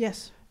close.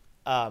 Yes.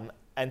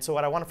 And so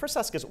what I want to first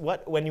ask is,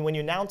 when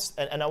you announced,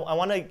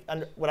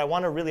 what I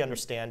want to really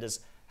understand is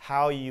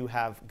how you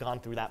have gone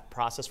through that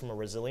process from a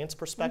resilience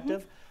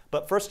perspective.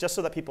 But first, just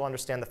so that people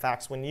understand the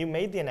facts, when you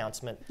made the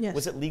announcement,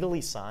 was it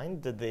legally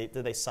signed? Did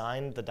they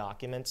sign the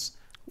documents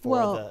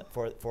for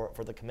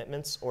the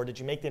commitments, or did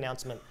you make the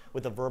announcement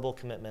with a verbal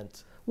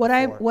commitment? What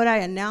I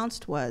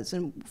announced was,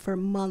 and for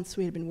months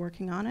we had been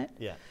working on it.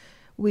 Yeah.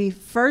 The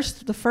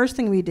first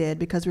thing we did,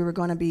 because we were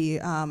going to be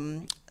in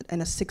a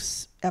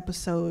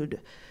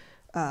 6-episode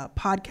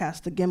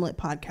podcast, the Gimlet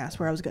podcast,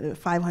 where I was going to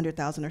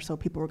 500,000 or so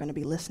people were going to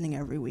be listening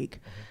every week.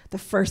 The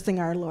first thing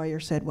our lawyer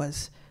said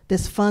was,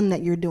 this fund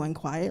that you're doing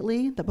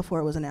quietly, that before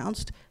it was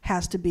announced,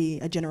 has to be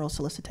a general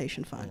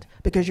solicitation fund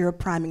because you're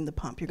priming the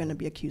pump. You're going to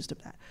be accused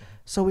of that.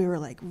 So we were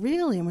like,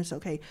 really? And we said,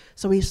 okay.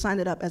 So we signed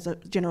it up as a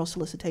general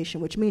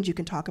solicitation, which means you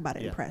can talk about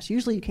it in press.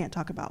 Usually you can't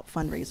talk about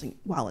fundraising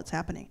while it's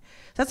happening.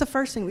 So that's the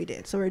first thing we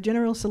did. So we're a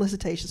general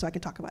solicitation, so I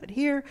can talk about it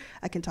here.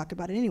 I can talk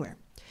about it anywhere.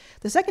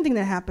 The second thing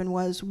that happened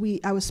was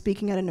I was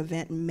speaking at an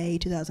event in May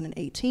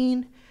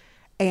 2018,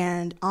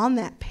 and on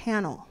that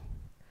panel,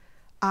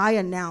 I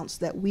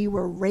announced that we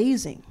were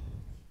raising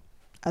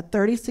a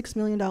 $36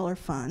 million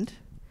fund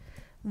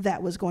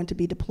that was going to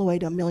be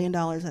deployed $1 million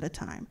at a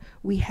time.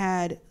 We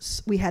had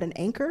an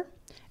anchor,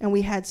 and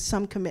we had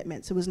some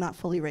commitments. It was not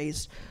fully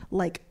raised,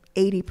 like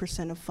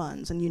 80% of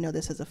funds, and you know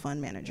this as a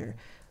fund manager.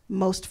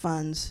 Most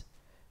funds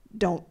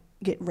don't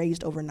get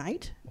raised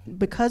overnight.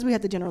 Because we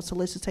had the general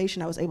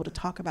solicitation, I was able to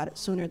talk about it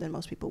sooner than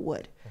most people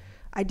would.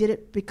 I did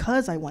it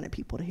because I wanted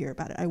people to hear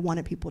about it. I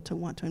wanted people to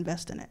want to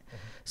invest in it.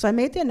 So I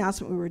made the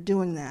announcement we were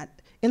doing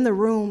that. In the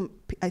room,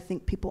 I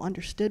think people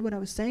understood what I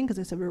was saying because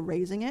I said we were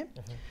raising it.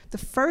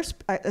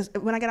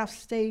 When I got off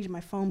stage,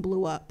 my phone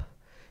blew up.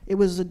 It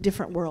was a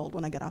different world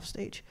when I got off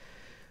stage.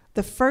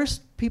 The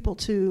first people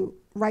to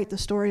write the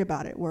story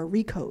about it were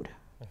Recode,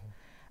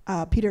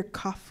 Peter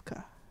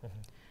Kafka.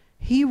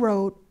 He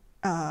wrote,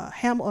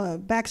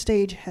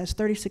 Backstage has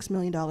 $36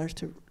 million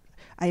to.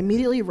 I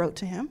immediately wrote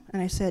to him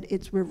and I said,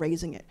 we're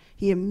raising it.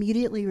 He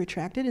immediately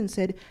retracted and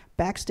said,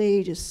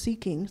 Backstage is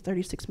seeking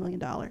 $36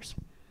 million.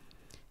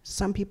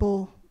 Some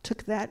people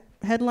took that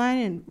headline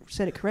and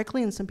said it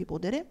correctly, and some people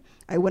didn't.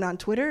 I went on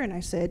Twitter and I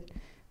said,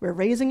 we're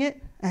raising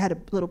it. I had a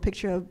little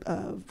picture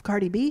of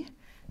Cardi B.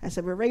 I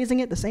said, we're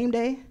raising it the same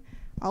day.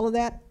 All of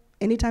that.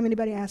 Anytime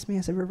anybody asked me,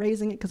 I said, we're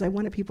raising it because I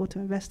wanted people to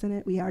invest in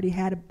it. We already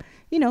had,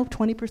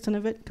 20%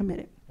 of it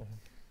committed.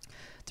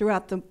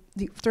 Throughout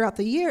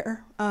the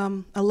year,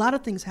 a lot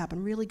of things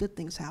happened, really good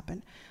things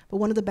happened. But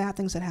one of the bad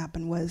things that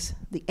happened was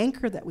the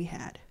anchor that we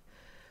had.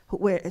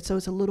 So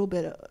it's a little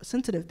bit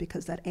sensitive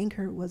because that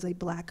anchor was a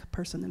black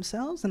person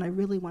themselves, and I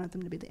really wanted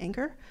them to be the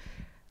anchor.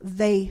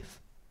 They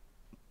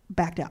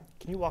backed out.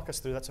 Can you walk us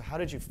through that? So how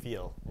did you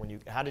feel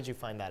how did you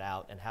find that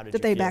out, and how did you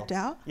they feel? backed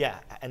out? Yeah,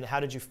 and how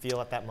did you feel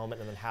at that moment,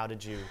 and then how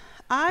did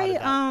that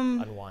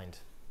unwind?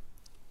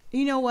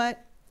 You know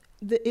what?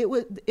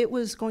 It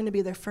was going to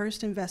be their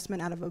first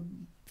investment out of a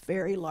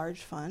very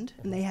large fund,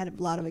 and they had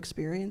a lot of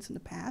experience in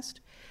the past.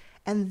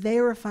 And they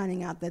were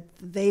finding out that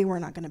they were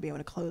not going to be able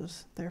to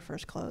close their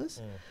first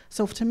close.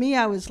 So to me,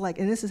 I was like,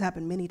 and this has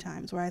happened many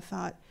times, where I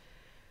thought,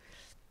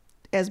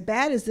 as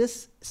bad as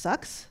this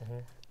sucks,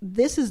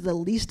 this is the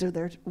least of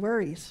their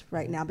worries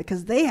right now,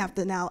 because they have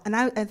to now, and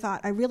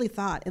I really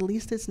thought, at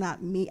least it's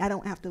not me. I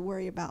don't have to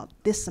worry about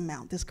this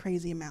amount, this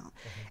crazy amount.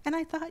 And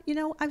I thought,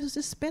 I was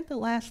just spent the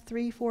last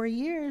 3-4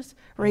 years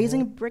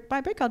raising brick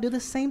by brick. I'll do the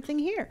same thing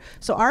here.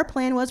 So our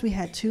plan was, we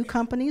had 2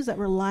 companies that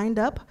were lined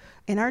up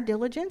in our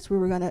diligence. We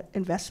were going to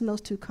invest in those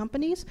 2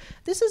 companies.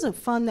 This is a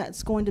fund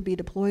that's going to be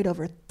deployed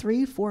over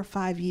 3, 4,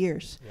 5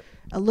 years,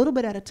 a little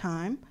bit at a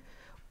time.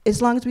 As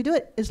long as we do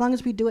it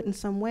in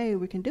some way,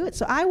 we can do it.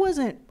 So I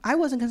wasn't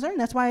concerned.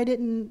 That's why I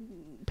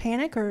didn't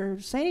panic or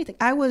say anything.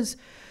 I was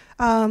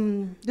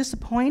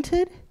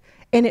disappointed,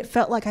 and it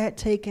felt like I had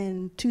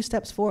taken 2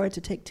 steps forward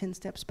to take 10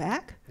 steps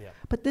back.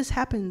 But this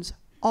happens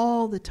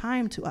all the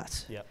time to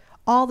us.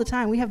 All the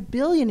time. We have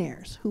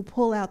billionaires who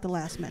pull out the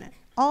last minute.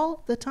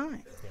 All the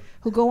time.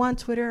 Who go on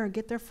Twitter or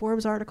get their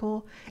Forbes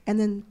article and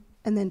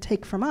then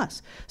take from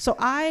us. So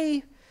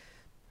I've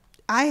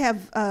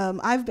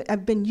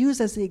been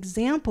used as the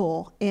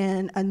example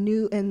in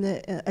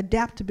the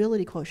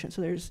adaptability quotient.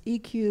 So there's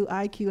EQ,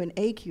 IQ, and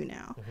AQ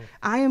now.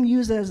 I am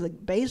used as the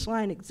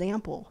baseline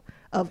example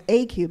of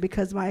AQ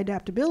because my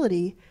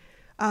adaptability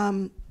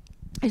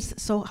is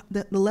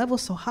the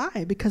level's so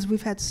high because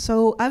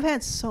I've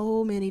had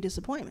so many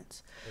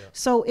disappointments.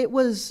 So it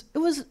was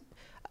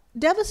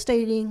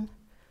devastating,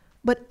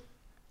 but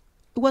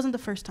it wasn't the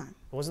first time.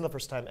 It wasn't the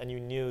first time, and you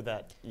knew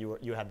that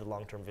you had the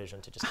long-term vision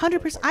to just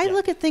 100%. I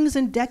look at things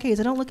in decades.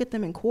 I don't look at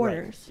them in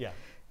quarters.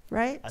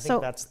 Right? I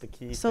think that's the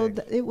key so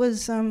thing. It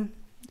was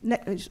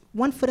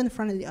one foot in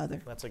front of the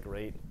other. That's a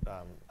great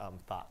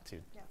thought,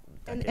 too.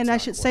 And I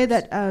should say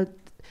that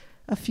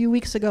a few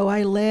weeks ago,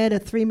 I led a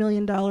 $3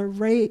 million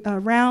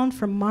round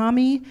from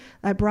Mommy.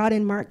 I brought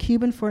in Mark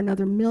Cuban for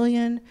another $1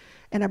 million,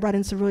 and I brought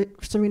in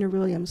Serena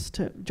Williams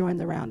to join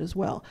the round as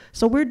well.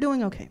 So we're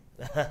doing okay.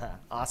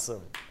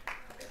 Awesome.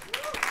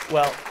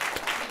 Well,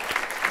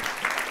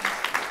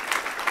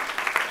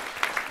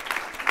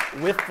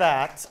 with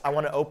that, I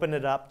want to open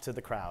it up to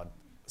the crowd.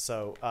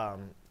 So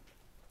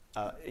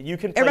you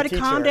can play everybody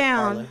teacher, calm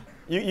down.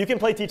 Arlan. You can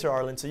play teacher,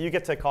 Arlan, so you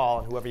get to call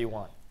on whoever you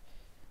want.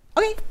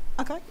 Okay.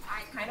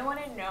 I kind of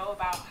want to know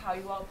about how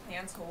you all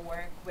plan to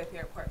work with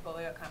your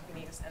portfolio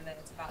companies, and then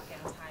it's about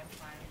damn time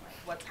fund.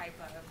 Like, what type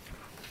of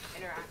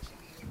interaction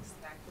do you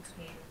expect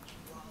between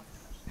you all?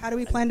 How do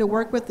we plan to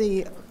work with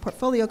the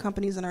portfolio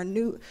companies in our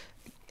new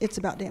It's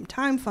About Damn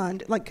Time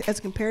fund, like as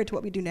compared to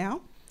what we do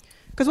now?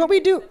 Because what we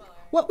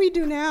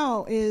do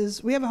now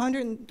is we have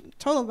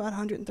total of about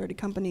 130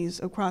 companies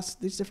across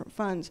these different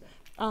funds.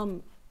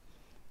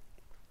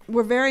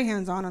 We're very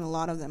hands-on on a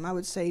lot of them. I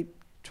would say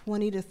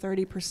 20 to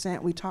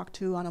 30% we talk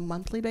to on a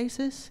monthly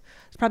basis.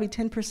 It's probably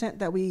 10%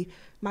 that we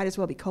might as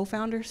well be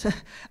co-founders.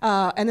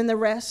 And then the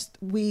rest,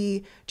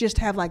 we just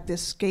have like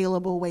this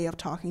scalable way of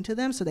talking to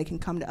them so they can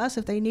come to us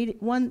if they need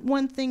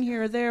one thing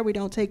here or there. We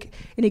don't take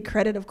any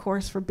credit, of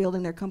course, for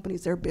building their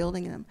companies. They're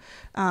building them.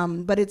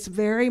 But it's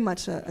very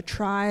much a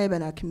tribe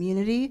and a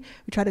community.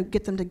 We try to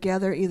get them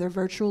together either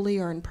virtually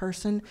or in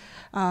person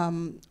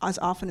as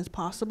often as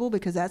possible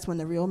because that's when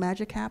the real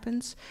magic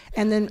happens.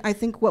 And then I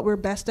think what we're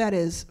best at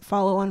is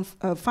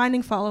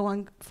finding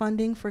follow-on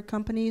funding for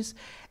companies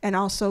and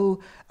also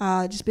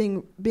just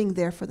being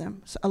there for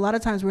them. So a lot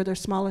of times we're their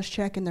smallest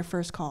check and their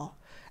first call.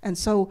 And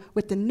so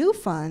with the new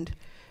fund,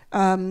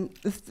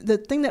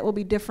 the thing that will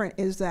be different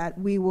is that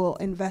we will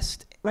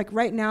invest, like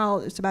right now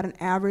it's about an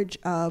average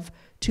of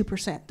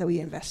 2% that we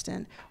invest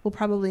in. We'll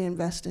probably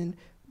invest in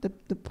the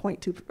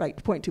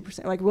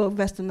 0.2%. Like we'll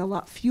invest in a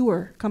lot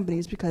fewer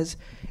companies because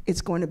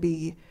it's going to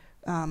be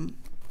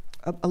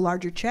a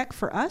larger check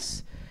for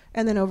us.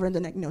 And then over the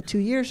next 2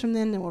 years from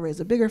then we'll raise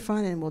a bigger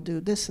fund and we'll do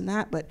this and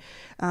that. But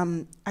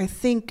I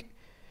think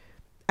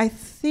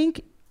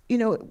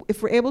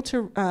if we're able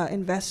to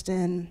invest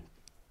in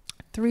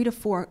 3 to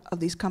 4 of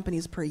these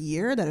companies per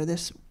year that are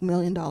this $1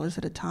 million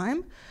at a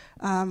time,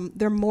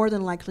 they're more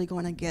than likely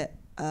going to get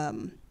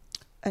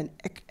an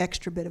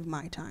extra bit of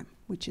my time,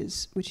 which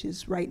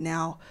is right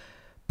now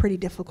pretty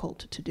difficult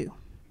to do.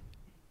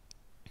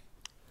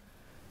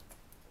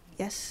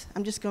 Yes,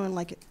 I'm just going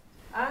like it.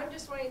 I'm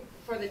just wondering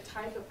for the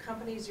type of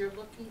companies you're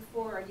looking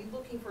for. Are you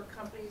looking for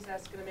companies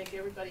that's going to make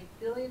everybody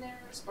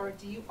billionaires, or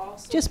do you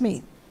also just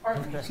me? Or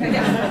do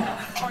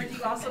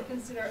you also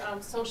consider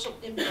social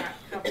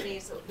impact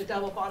companies, the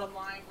double bottom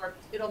line, where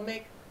it'll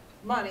make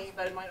money,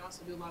 but it might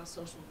also do a lot of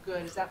social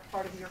good? Is that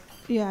part of your?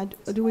 Yeah.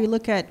 Do we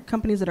look at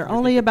companies that are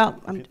only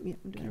about? I'm doing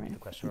it right now.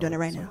 I'm doing it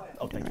right now.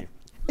 Oh, thank you.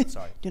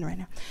 Sorry. Doing it right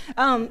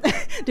now.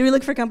 Do we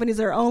look for companies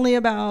that are only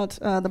about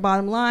the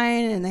bottom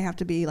line and they have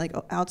to be like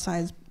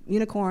outsized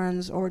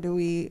unicorns, or do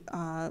we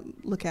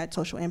look at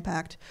social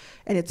impact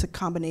and it's a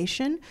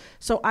combination?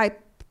 So I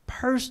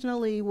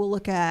personally will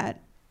look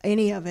at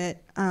any of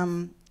it.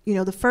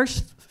 The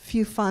first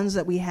few funds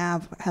that we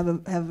have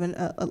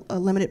a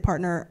limited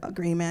partner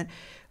agreement,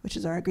 which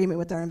is our agreement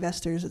with our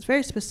investors. It's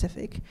very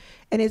specific,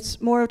 and it's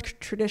more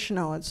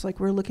traditional. It's like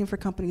we're looking for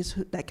companies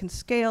that can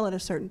scale at a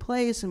certain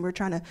place, and we're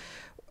trying to,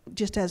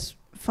 just as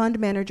fund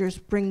managers,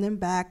 bring them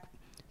back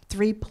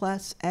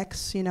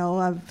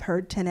 3+X, I've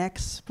heard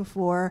 10X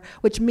before,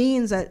 which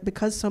means that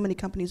because so many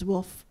companies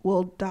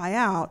will die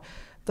out,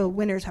 the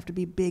winners have to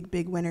be big,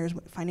 big winners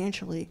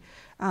financially.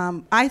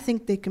 I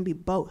think they can be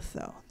both,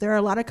 though. There are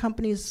a lot of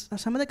companies,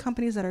 some of the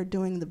companies that are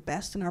doing the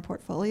best in our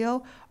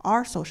portfolio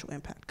are social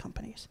impact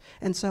companies.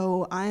 And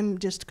so I'm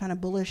just kind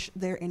of bullish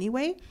there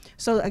anyway.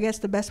 So I guess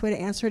the best way to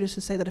answer it is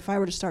to say that if I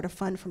were to start a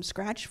fund from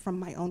scratch from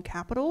my own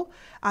capital,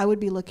 I would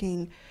be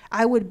looking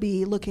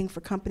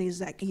for companies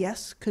that,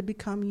 yes, could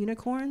become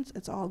unicorns,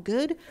 it's all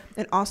good,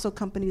 and also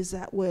companies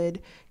that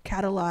would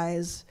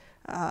catalyze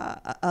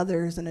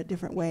others in a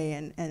different way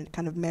and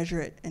kind of measure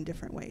it in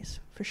different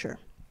ways, for sure.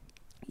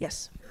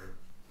 Yes?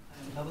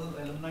 Another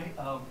alumni,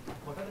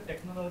 what are the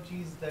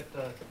technologies that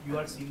you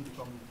are seeing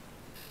from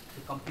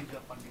the companies you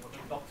are funding? What are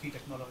the top 3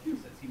 technologies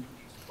that seem to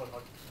be super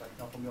hot right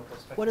now from your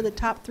perspective? What are the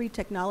top 3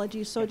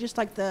 technologies? So just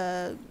like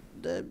the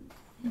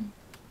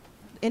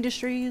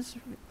industries,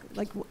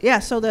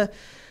 so the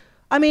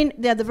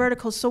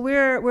verticals. So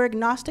we're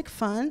agnostic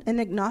fund,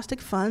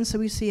 so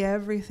we see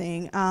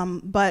everything.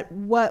 But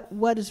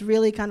what is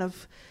really kind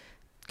of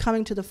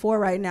coming to the fore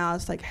right now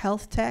is like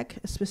health tech,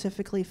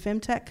 specifically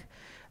femtech,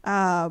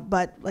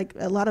 but like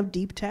a lot of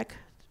deep tech,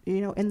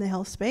 in the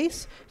health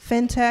space,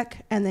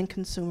 fintech, and then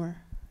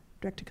consumer,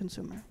 direct to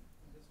consumer.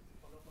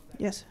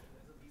 Yes.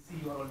 As a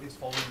VC, you are always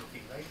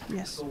forward-looking, right?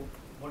 Yes. So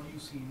what do you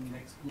see in the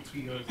next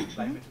 2-3 years in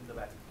climate in the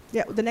valley?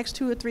 Yeah, the next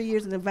 2 or 3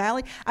 years in the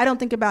valley, I don't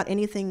think about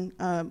anything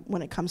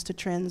when it comes to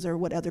trends or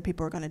what other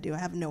people are going to do. I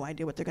have no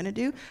idea what they're going to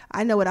do.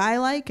 I know what I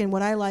like, and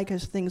what I like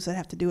is things that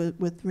have to do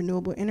with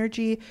renewable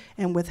energy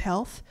and with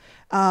health,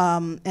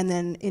 and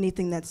then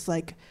anything that's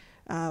like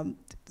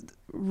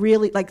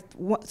really like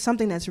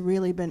something that's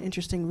really been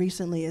interesting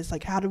recently is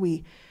like how do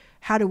we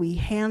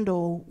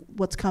handle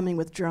what's coming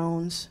with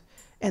drones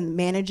and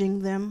managing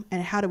them,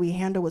 and how do we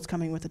handle what's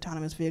coming with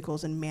autonomous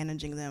vehicles and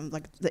managing them,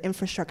 like the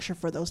infrastructure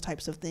for those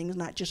types of things,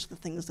 not just the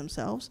things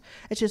themselves.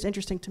 It's just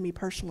interesting to me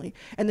personally.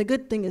 And the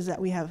good thing is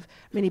that we have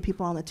many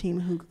people on the team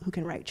who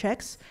can write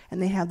checks,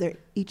 and they have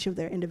each of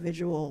their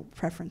individual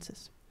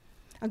preferences.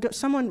 I'll go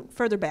someone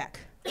further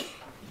back.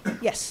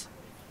 Yes.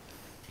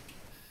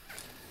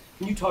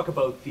 Can you talk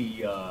about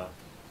the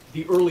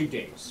early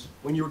days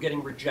when you were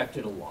getting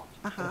rejected a lot,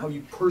 and how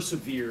you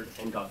persevered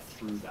and got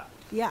through that?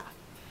 Yeah.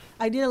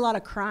 I did a lot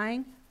of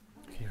crying.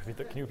 Can you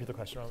repeat the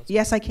question?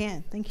 Yes, I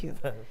can. Thank you.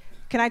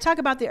 Can I talk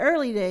about the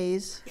early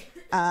days,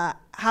 how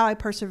I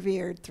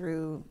persevered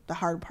through the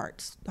hard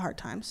parts, the hard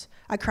times?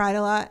 I cried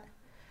a lot,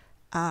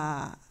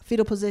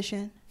 fetal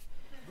position.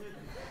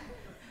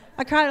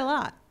 I cried a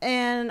lot.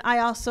 And I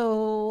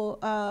also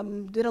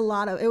did a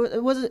lot of,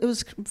 it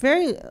was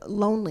very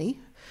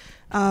lonely.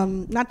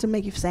 Not to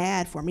make you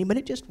sad for me, but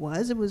it just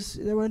was.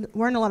 There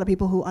weren't a lot of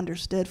people who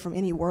understood from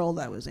any world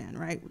I was in,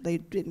 right? They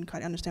didn't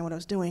quite understand what I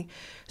was doing.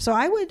 So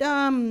I would,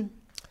 I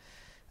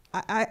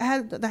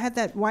had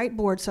that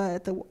whiteboard. So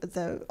at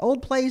the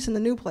old place and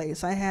the new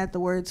place, I had the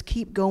words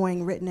 "keep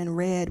going" written in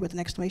red with an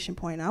exclamation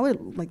point. And I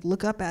would like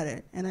look up at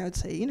it, and I would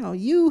say,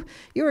 you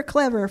were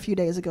clever a few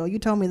days ago. You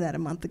told me that a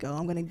month ago.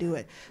 I'm going to do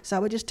it. So I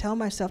would just tell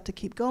myself to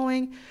keep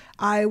going.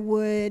 I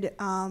would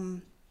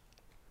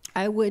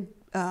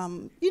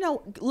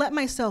let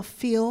myself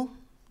feel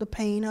the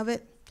pain of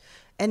it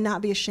and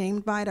not be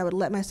ashamed by it. I would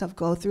let myself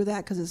go through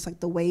that because it's like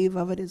the wave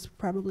of it is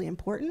probably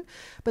important.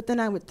 But then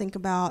I would think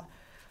about,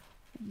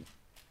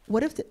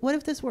 what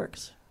if this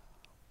works?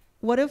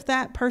 What if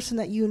that person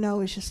that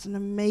is just an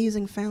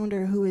amazing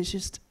founder who is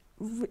just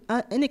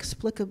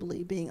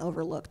inexplicably being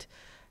overlooked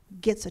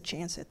gets a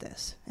chance at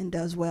this and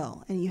does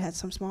well, and you had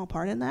some small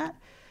part in that?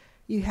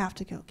 You have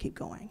to keep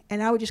going.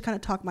 And I would just kind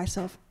of talk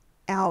myself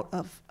out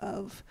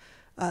of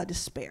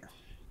despair.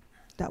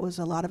 That was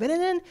a lot of it.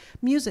 And then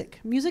music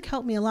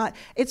helped me a lot.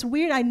 It's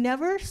weird, I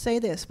never say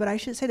this, but I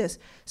should say this.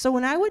 So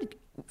when I would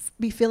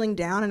be feeling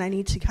down and I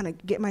need to kind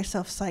of get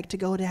myself psyched to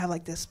go to have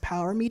like this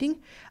power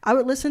meeting, I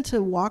would listen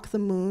to Walk the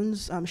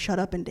Moon's Shut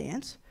Up and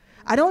Dance.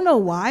 I don't know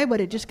why, but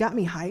it just got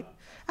me hyped.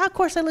 Of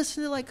course, I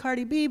listened to like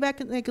Cardi B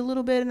back like a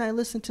little bit, and I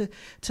listened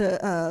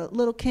to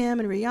Lil' Kim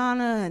and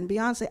Rihanna and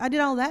Beyonce. I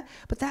did all that,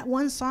 but that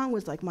one song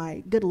was like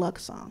my good luck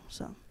song.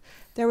 So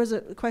there was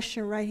a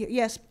question right here.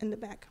 Yes, in the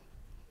back.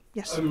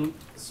 Yes.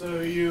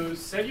 So you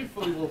said you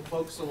will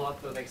focus a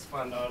lot the next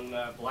fund on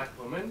black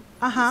women.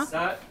 Uh-huh. Is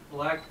that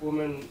black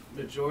women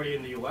majority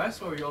in the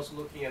U.S., or are you also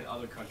looking at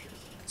other countries?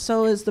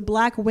 So is the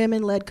black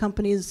women-led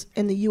companies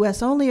in the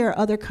U.S. only or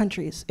other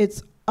countries?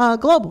 It's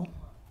global.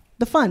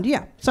 The fund,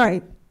 yeah.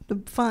 Sorry.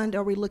 The fund,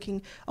 are we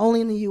looking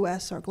only in the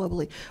U.S. or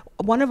globally?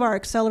 One of our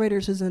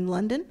accelerators is in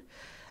London.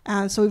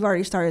 So we've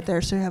already started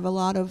there. So we have a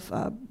lot of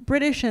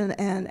British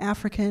and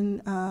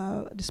African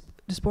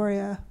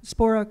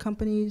diaspora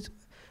companies,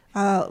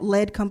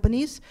 led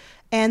companies.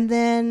 And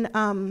then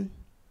I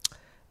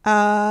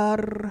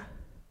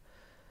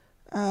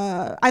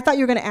thought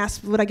you were going to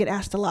ask what I get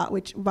asked a lot,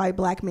 which by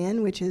black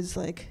men, which is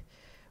like,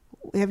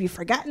 have you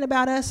forgotten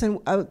about us? And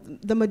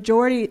the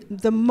majority,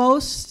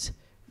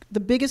 the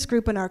biggest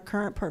group in our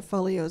current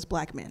portfolio is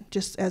black men,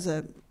 just as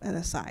an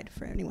aside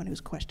for anyone who's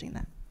questioning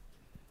that.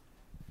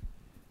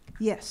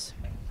 Yes.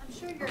 I'm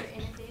sure you're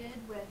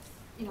inundated with,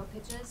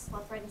 pitches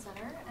left, right, and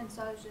center. And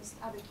so I was just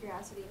out of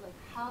curiosity, like,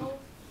 how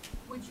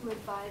would you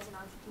advise an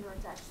entrepreneur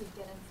to actually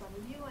get in front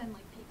of you and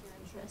like pique your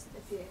interest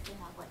if they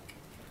have like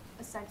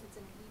a sentence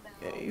in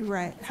an email?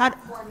 Right.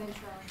 Form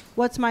intro.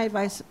 What's my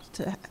advice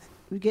to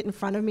get in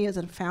front of me as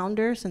a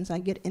founder, since I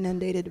get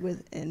inundated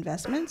with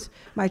investments?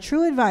 My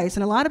true advice,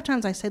 and a lot of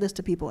times I say this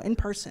to people in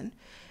person,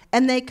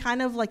 and they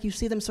kind of like, you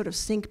see them sort of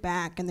sink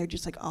back and they're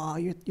just like, oh,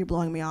 you're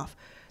blowing me off.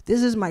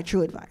 This is my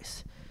true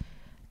advice.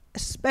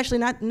 Especially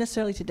not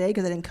necessarily today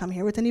because I didn't come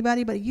here with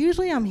anybody, but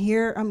usually I'm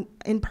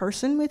in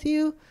person with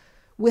you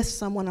with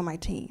someone on my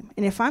team.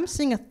 And if I'm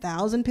seeing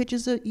 1,000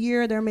 pitches a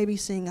year, they're maybe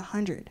seeing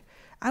 100.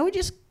 I would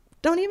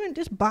don't even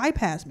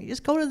bypass me,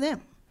 just go to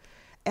them.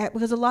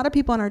 Because a lot of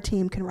people on our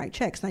team can write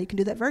checks. Now you can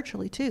do that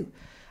virtually too.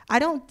 I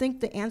don't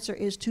think the answer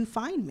is to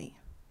find me.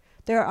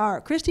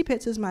 Christy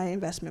Pitts is my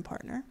investment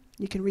partner.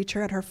 You can reach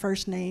her at her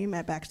first name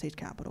at Backstage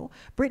Capital.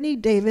 Brittany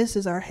Davis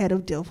is our head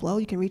of deal flow.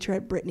 You can reach her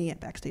at Brittany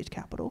at Backstage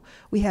Capital.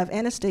 We have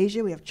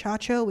Anastasia, we have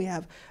Chacho, we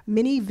have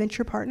many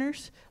venture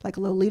partners like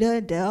Lolita,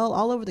 Adele,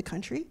 all over the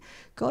country.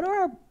 Go to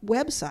our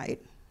website,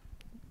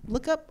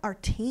 look up our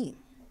team,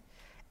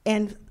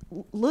 and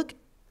look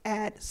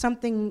at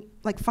something,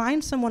 like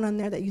find someone on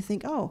there that you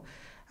think, oh,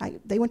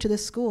 they went to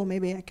this school,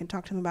 maybe I can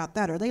talk to them about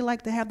that, or they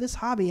like to have this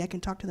hobby, I can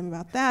talk to them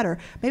about that, or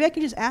maybe I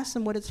can just ask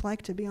them what it's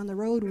like to be on the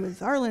road with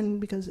Arlan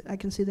because I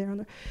can see they're on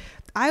the.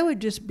 I would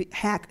just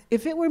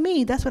if it were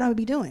me, that's what I would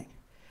be doing.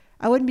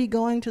 I wouldn't be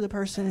going to the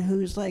person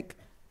who's like,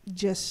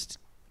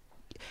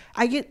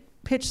 I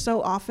get pitched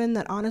so often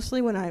that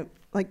honestly when I,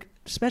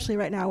 especially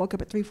right now, I woke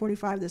up at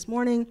 3:45 this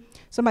morning,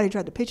 somebody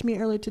tried to pitch me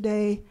earlier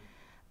today.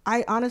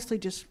 I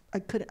honestly I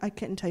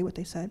couldn't tell you what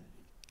they said.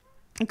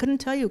 I couldn't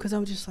tell you because I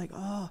was just like,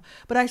 oh.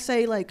 But I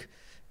say,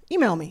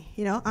 email me.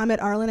 I'm at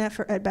Arlan at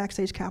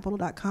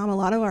BackstageCapital.com. A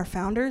lot of our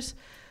founders,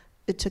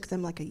 it took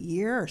them like a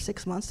year or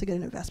 6 months to get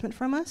an investment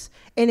from us.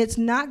 And it's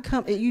not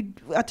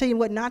I'll tell you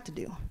what not to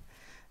do.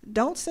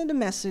 Don't send a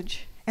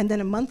message and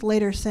then a month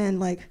later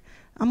send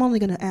I'm only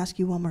going to ask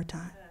you one more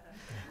time.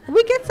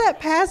 We get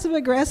that passive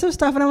aggressive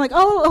stuff, and I'm like,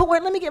 oh,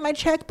 wait, let me get my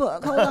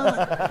checkbook. Hold on.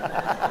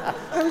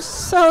 I'm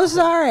so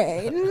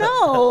sorry.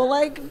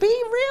 No, be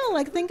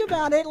real. Think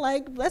about it.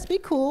 Let's be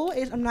cool.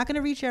 I'm not going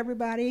to reach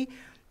everybody.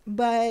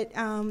 But,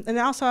 and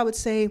also I would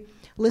say,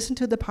 listen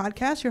to the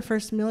podcast, Your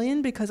First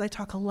Million, because I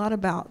talk a lot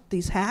about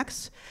these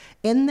hacks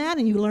in that,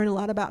 and you learn a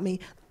lot about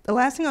me. The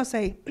last thing I'll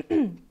say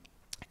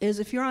is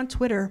if you're on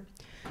Twitter,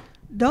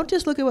 don't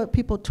just look at what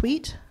people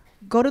tweet.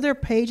 Go to their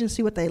page and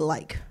see what they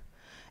like.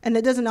 And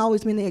it doesn't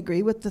always mean they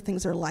agree with the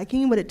things they're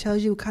liking, but it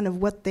tells you kind of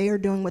what they are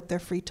doing with their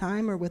free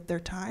time or with their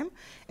time.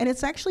 And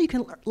it's actually, you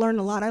can learn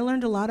a lot. I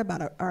learned a lot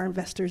about our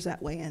investors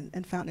that way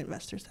and found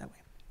investors that way.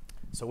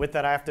 So with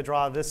that, I have to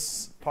draw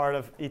this part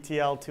of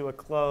ETL to a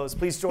close.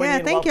 Please join me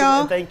in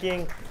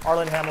thanking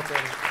Arlan Hamilton.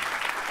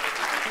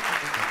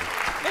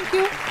 Thank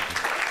you.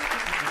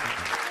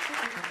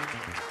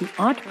 The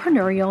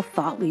Entrepreneurial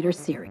Thought Leader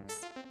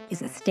Series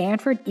is a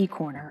Stanford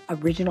eCorner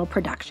original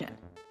production.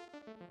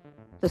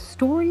 The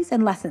stories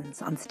and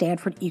lessons on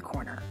Stanford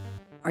eCorner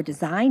are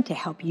designed to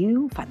help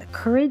you find the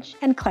courage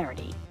and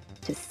clarity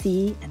to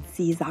see and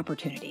seize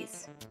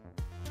opportunities.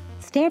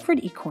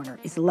 Stanford eCorner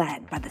is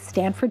led by the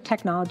Stanford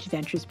Technology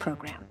Ventures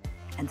Program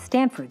and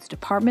Stanford's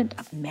Department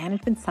of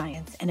Management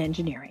Science and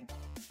Engineering.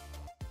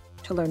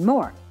 To learn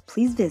more,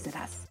 please visit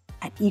us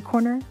at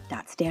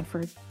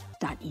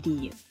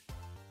ecorner.stanford.edu.